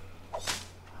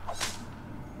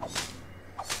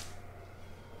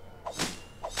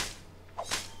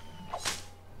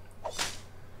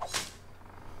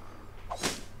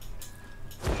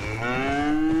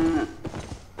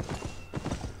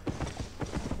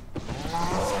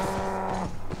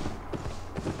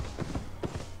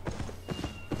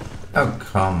 Oh,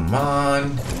 come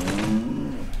on.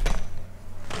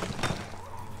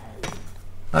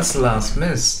 That's the last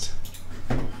mist.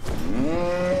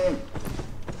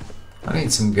 I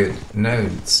need some good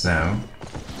nodes now.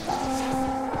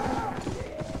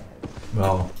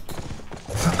 Well,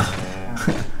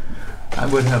 I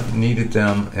would have needed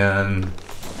them in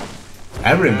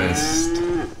every mist.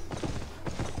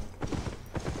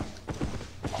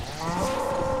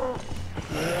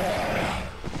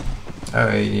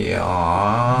 Oh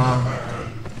yeah.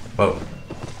 Whoa.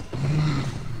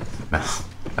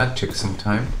 That took some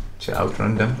time to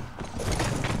outrun them.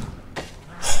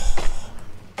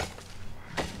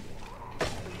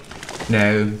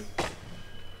 No.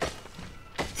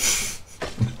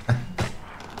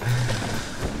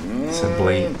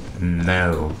 Simply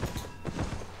no.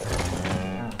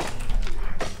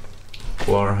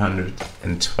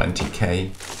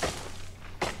 420k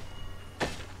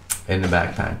in the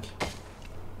backpack.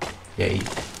 Yay.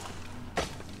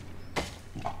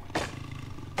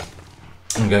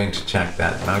 I'm going to check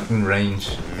that mountain range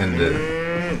in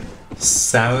the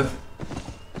south.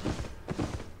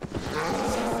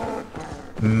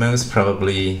 Most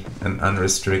probably an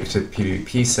unrestricted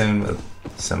PvP zone with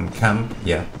some camp,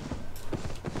 yeah.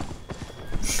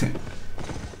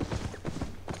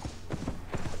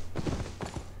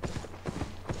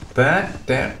 But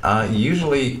there are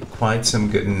usually quite some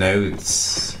good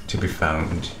nodes to be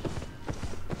found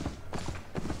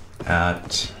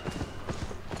at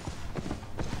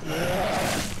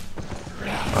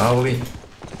probably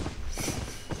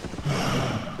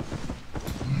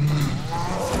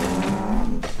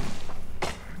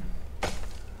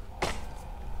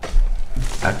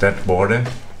at that border.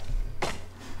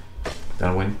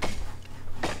 Darwin.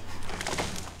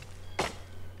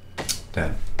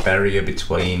 That barrier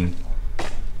between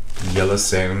the yellow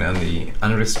zone and the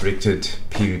unrestricted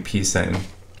PvP zone.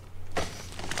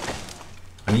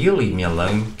 And you leave me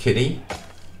alone, kitty.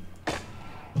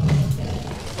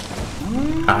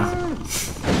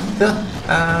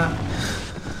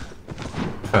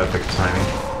 Perfect timing.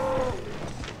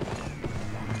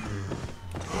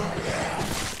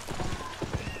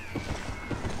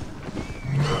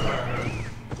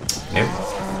 Nope.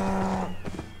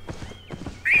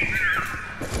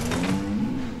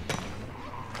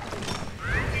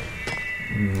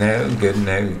 No good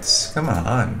notes. Come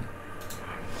on.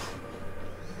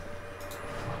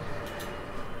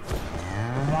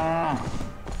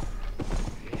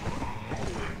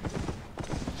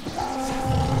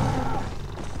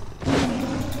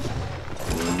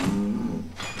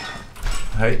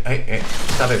 Hey,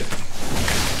 stop it.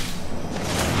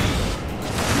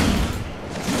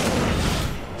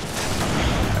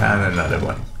 And another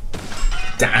one.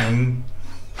 Down.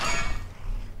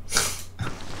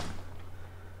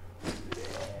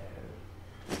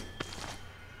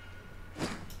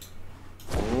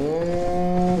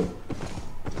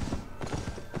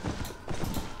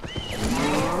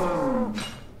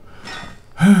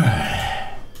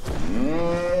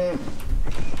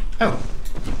 Oh.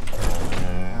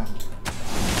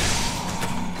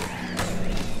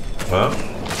 Well,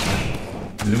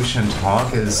 Lucian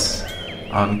Talk is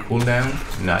on cooldown,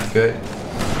 not good.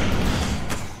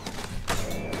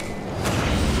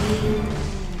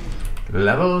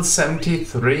 Level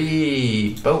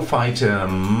 73, Bowfighter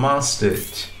mastered.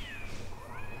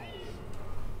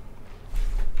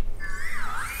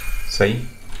 See?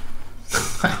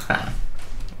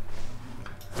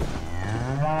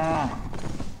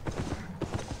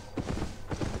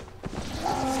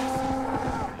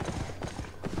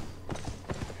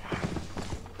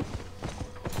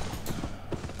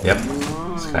 Yep,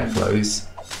 sky flows,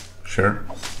 sure.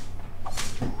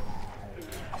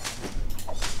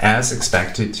 As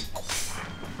expected.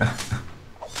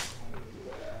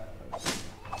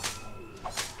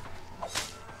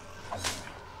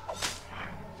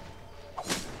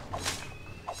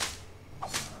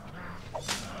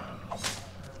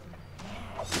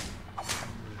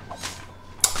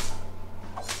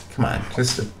 Come on,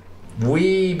 just a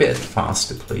wee bit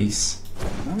faster, please.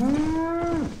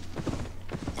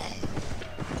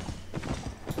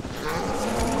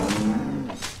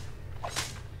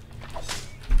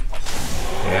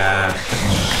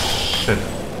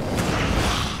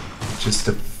 Just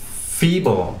a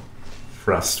feeble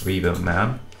thrust weaver,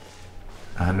 man.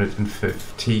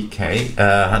 150k,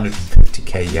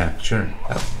 150k, yeah, sure,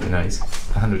 that would be nice.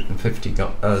 150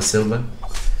 silver.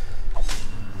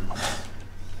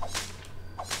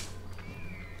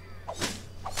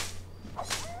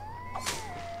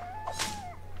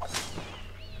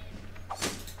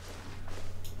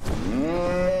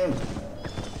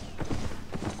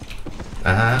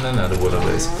 And another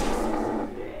will-o-wisp.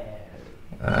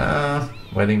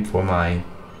 Waiting for my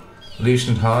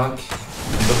Lucian Hawk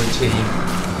ability.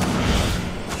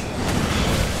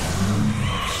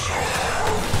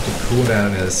 The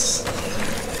cooldown is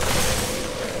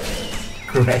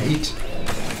great.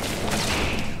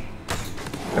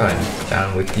 Going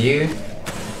down with you.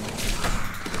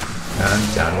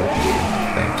 And down with you.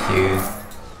 Thank you.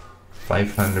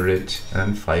 500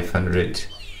 and 500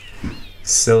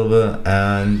 silver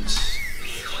and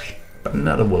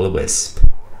another will-o-wisp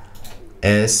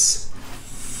is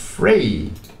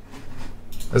free.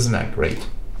 Isn't that great?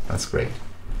 That's great.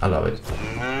 I love it.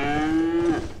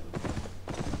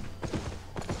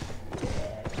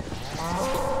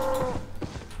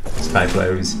 Spy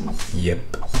flows. Yep.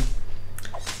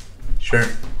 Sure.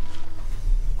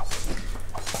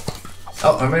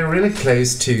 Oh, and we're really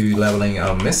close to leveling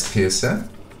our Mist Piercer.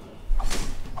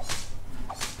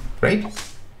 Great.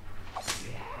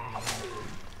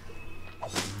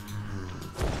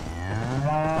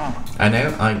 I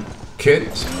know I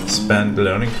could spend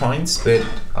learning points, but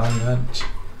I'm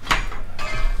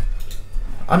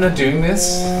not doing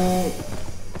this.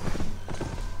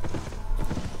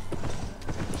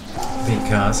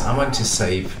 because I want to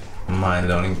save my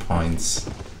learning points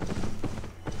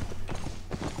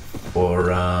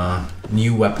for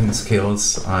new weapon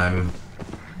skills I'm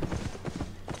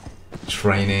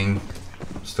training.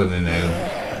 Still don't know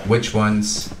which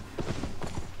ones.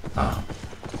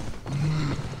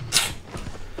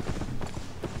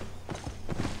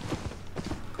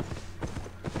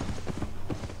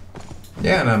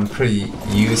 Yeah, and I'm pretty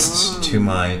used to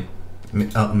my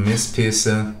Mist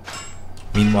Piercer.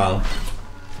 Meanwhile,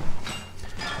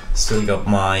 still got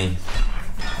my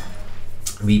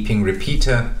Weeping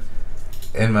Repeater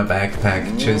in my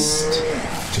backpack, just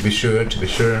to be sure,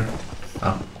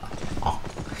 Oh.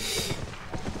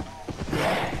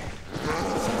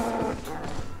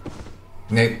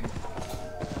 Nope.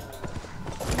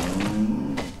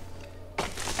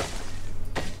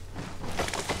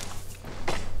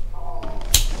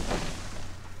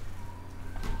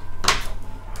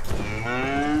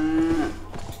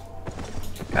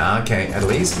 Okay, at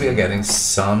least we are getting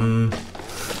some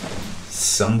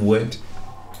wood.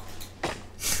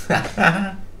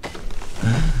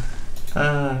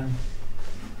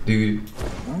 Dude,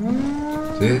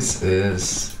 this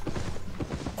is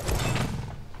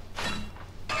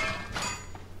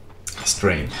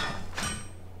strange.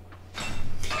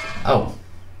 Oh,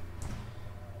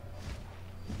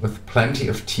 with plenty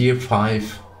of tier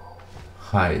 5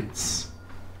 heights.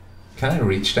 Can I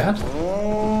reach that?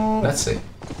 Let's see.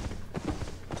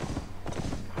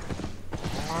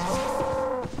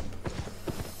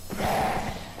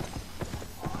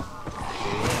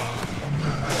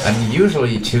 I'm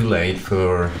usually too late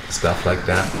for stuff like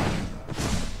that.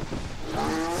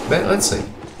 But let's see.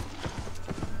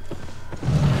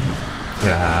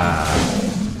 Yeah.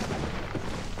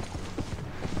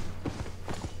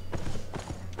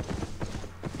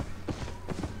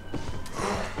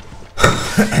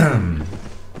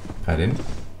 Pardon?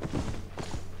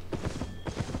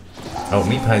 Oh,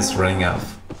 Mipa is running out.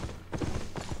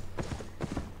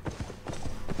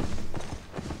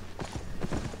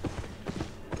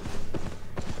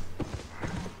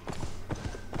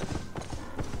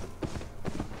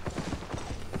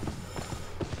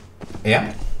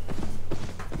 Yeah.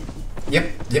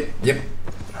 Yep.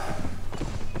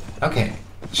 Okay.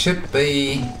 Should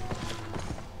be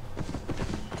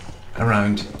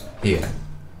around here.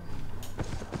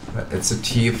 But it's a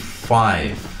tier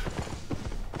 5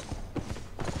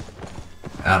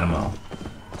 animal.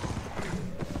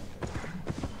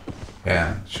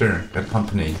 Yeah, sure. Good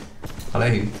company.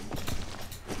 Hello.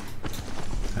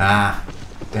 Ah,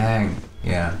 dang.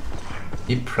 Yeah.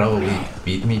 He probably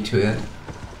beat me to it.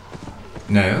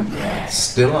 No,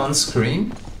 still on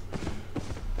screen.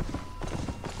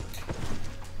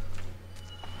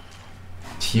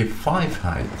 Tier 5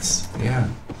 heights, yeah.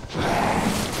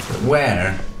 But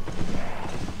where?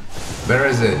 Where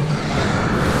is it?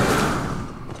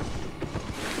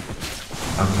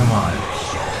 Oh, come on.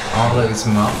 All those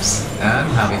mobs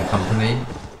and having company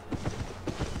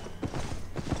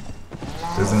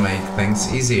doesn't make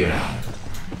things easier.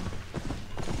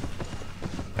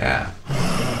 Yeah.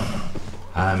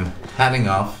 I'm heading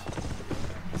off.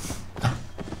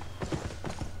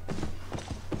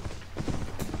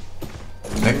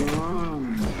 Nope.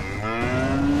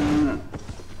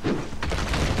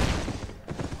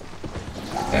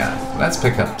 Yeah, let's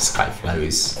pick up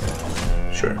Skyflows.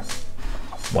 Sure.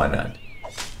 Why not?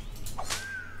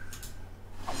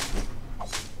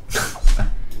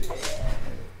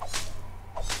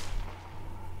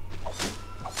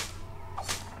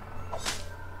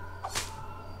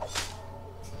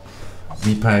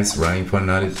 Mipa is running for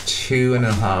another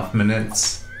 2.5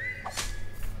 minutes.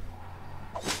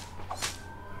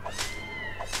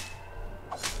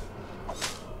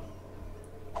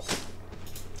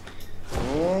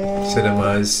 So that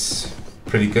was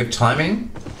pretty good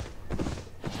timing,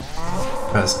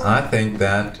 because I think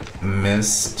that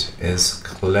Mist is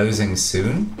closing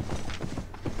soon.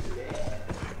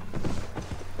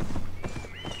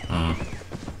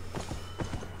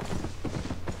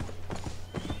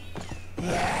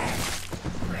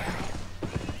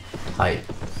 Hi,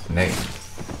 Nate.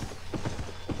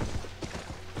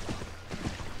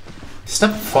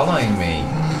 Stop following me.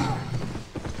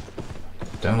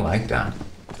 Don't like that.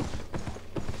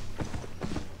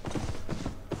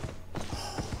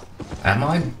 Am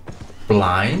I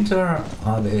blind or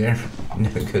are there no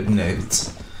good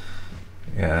notes?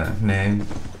 Yeah, no.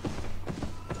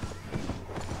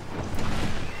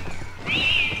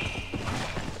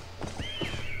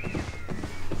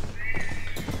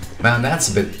 Man, that's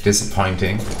a bit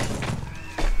disappointing.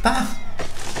 Ah.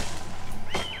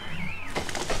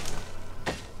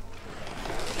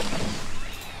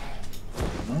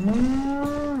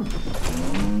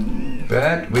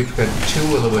 But we've got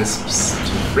 2 will-o-wisps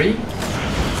to free.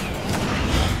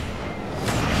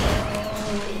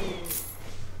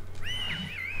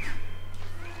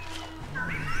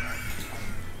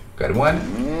 Got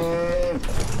 1.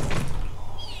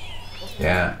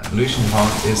 Yeah, Illusion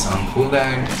Hawk is on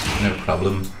cooldown, no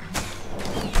problem.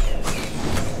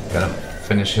 Gotta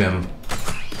finish him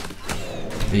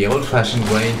the old-fashioned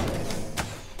way.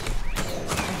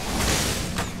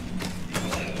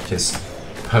 Just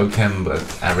poke him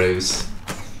with arrows.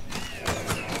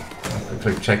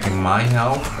 Quickly checking my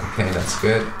health. Okay, that's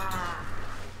good.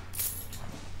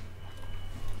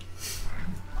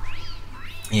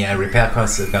 Yeah, repair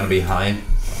costs are gonna be high.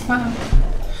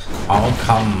 Oh,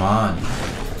 come on.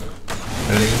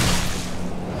 Really?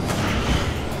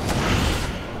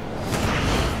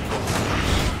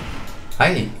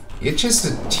 Hey, you're just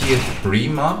a tier 3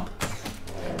 mob?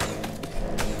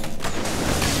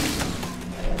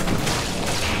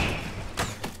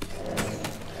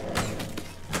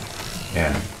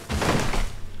 Yeah.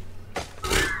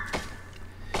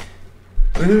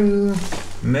 Ooh,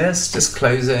 Mist is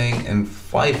closing in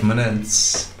 5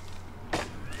 minutes.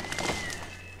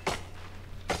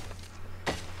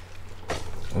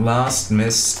 Last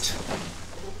Mist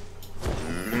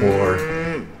for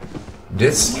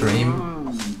this stream.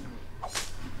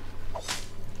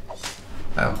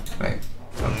 Oh, wait.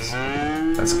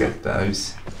 Let's get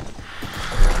those.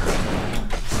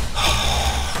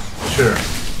 Sure.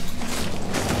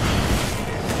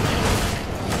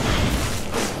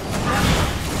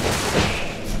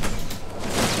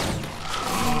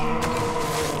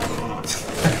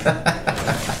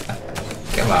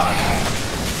 Come on.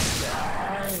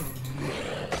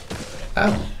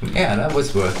 Oh, yeah, that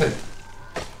was worth it.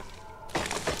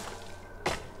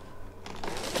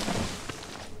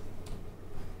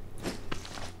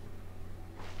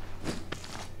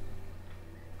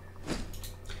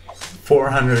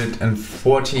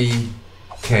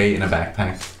 $440K in a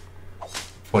backpack.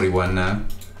 41 now.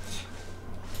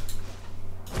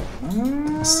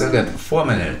 Still got 4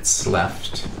 minutes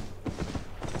left.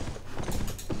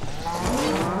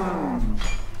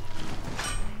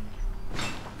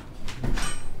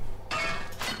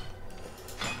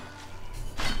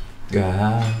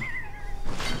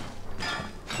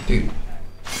 Dude.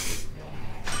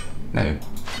 No.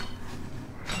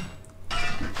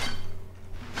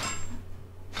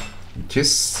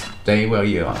 Just stay where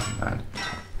you are, man.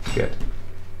 Good.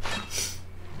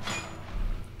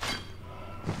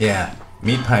 Yeah,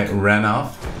 meat pie ran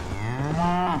off.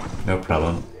 No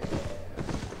problem.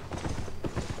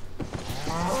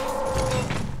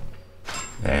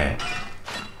 Yeah.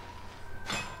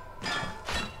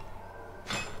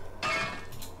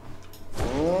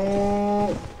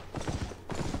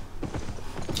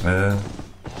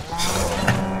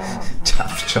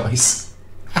 Tough choice.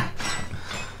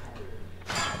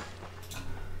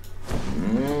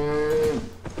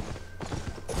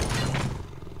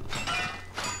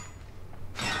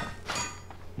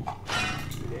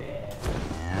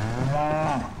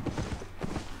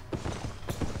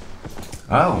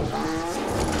 Oh,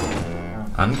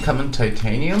 uncommon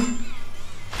titanium,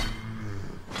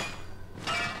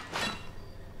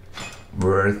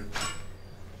 worth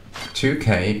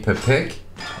 2K per pick.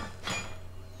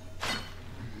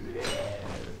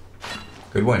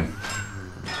 Good one.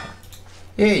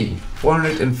 Yay,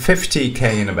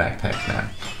 450K in a backpack now.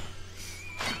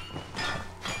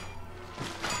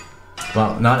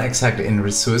 Well, not exactly in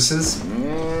resources,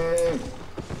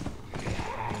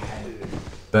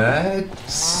 but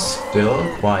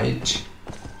still quite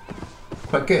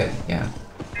good, yeah.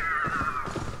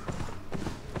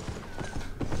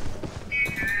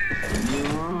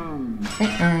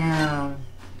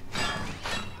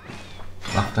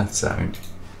 Love that sound.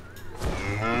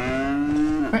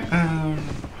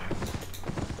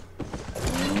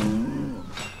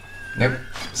 Nope,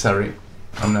 sorry,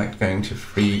 I'm not going to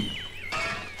free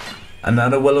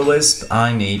another will-o-wisp.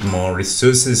 I need more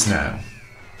resources now.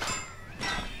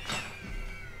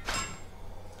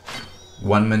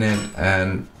 1 minute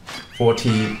and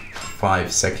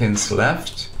 45 seconds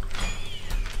left.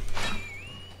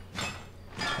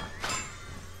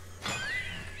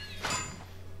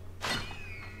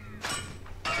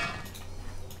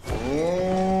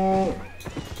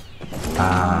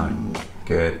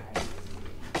 Good.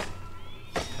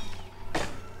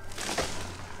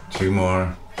 2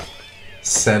 more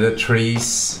cedar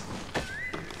trees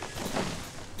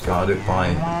guarded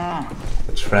by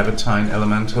the travertine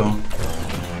elemental.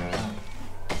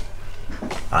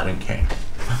 I don't care.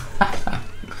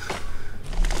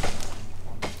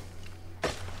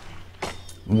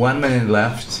 One minute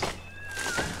left.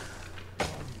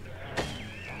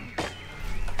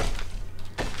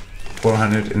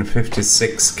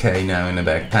 456k now in the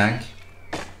backpack.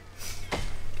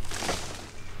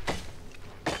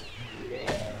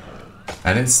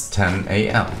 And it's 10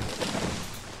 AM.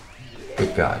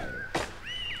 Good God.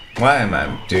 Why am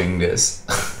I doing this?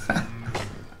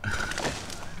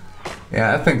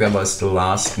 Yeah, I think that was the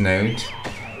last note.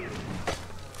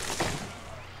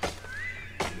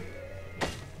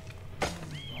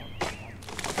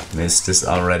 Mist is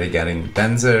already getting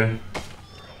denser.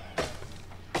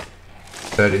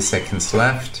 30 seconds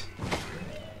left.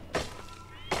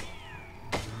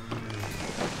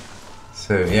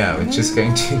 So yeah, we're just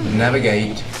going to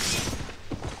navigate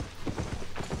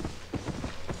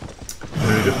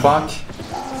through the fog.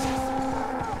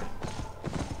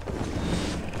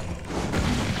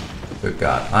 Good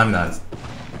God, I'm not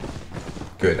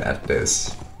good at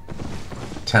this.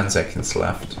 10 seconds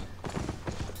left.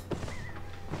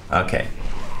 Okay,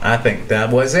 I think that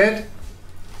was it.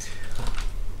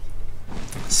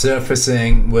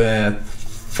 Surfacing with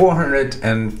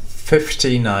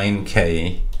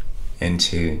 459k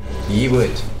into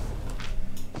Yewood.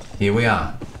 Here we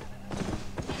are.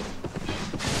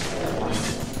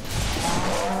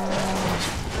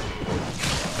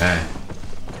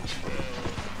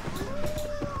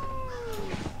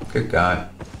 Good God.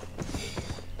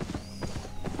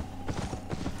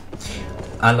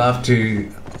 I love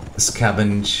to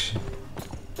scavenge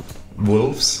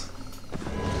wolves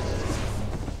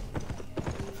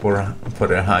for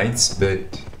their hides,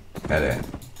 but they're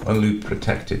loot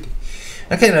protected.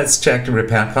 Okay, let's check the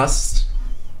repair costs.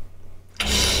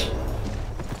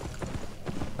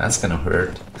 That's gonna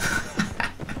hurt.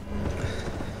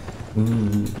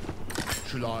 Ooh.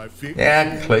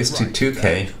 Yeah, close to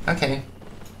 2k. Okay.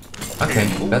 Okay,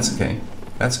 that's okay.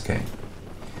 That's okay.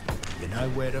 You know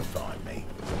where to find me.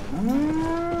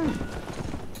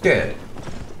 Good.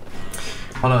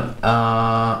 Hold on.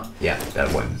 Yeah,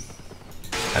 that one.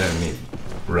 I don't need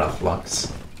rough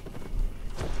locks.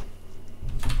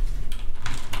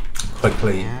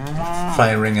 Quickly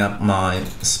firing up my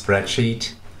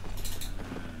spreadsheet.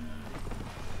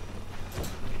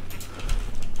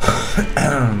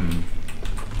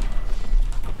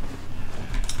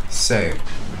 So.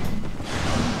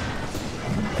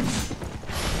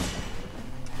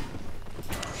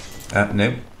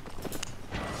 Nope.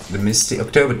 The Misty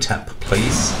October tab,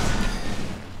 please.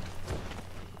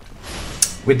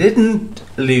 We didn't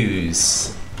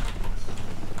lose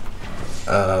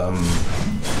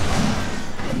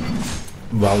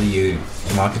value,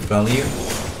 market value.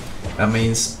 That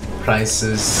means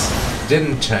prices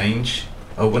didn't change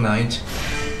overnight.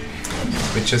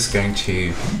 We're just going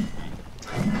to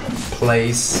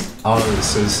place our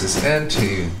resources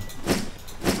into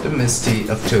the Misty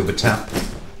October tab.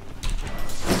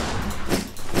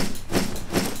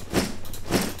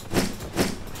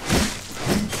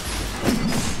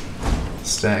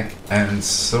 Stack and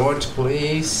sort,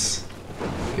 please.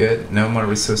 Good. No more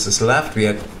resources left. We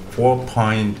had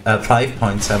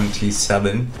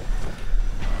 5.77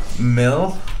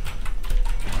 mil.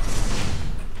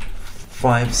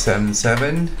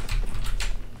 577.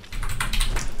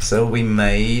 So we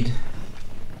made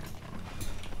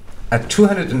at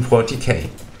 240k.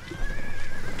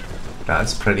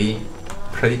 That's pretty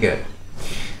good.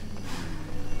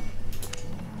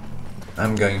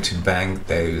 I'm going to bank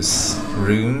those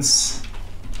runes.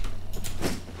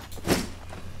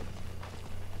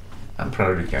 I'm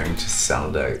probably going to sell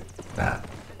that.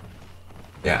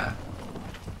 Yeah,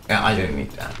 I don't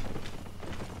need that.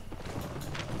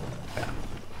 Yeah.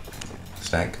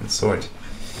 Stack and sort.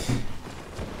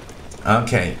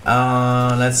 Okay,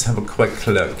 let's have a quick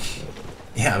look.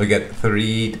 Yeah, we got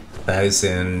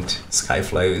 3,000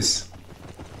 skyflows.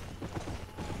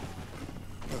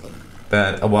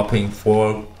 But a whopping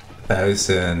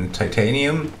 4,000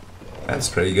 titanium. That's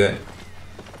pretty good.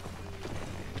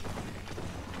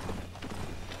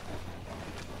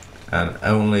 And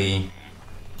only,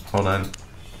 hold on,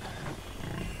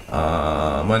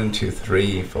 1, 2,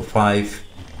 3, 4,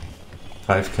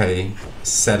 5k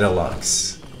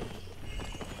Sedalux.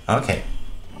 Okay.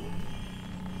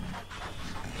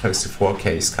 Close to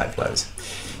 4k skyflows.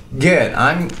 Good,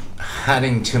 I'm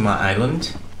heading to my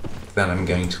island. Then I'm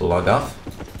going to log off.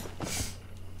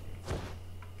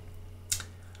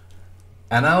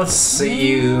 And I'll see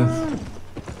you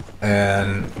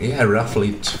in, yeah,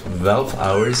 roughly 12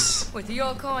 hours. With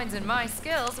your coins and my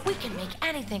skills, we can make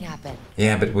anything happen.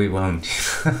 Yeah, but we won't.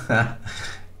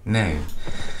 No.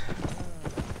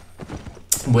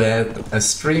 With a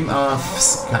stream of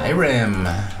Skyrim,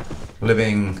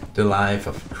 living the life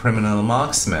of a criminal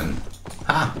marksman.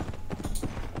 Ha!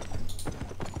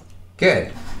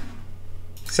 Good.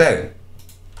 So,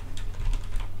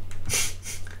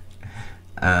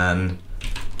 an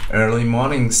early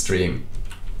morning stream.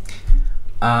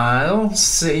 I'll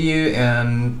see you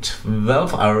in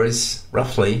 12 hours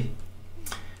roughly.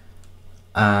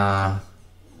 And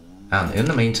in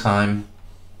the meantime,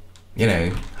 you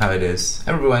know how it is.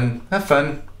 Everyone, have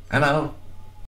fun, and I'll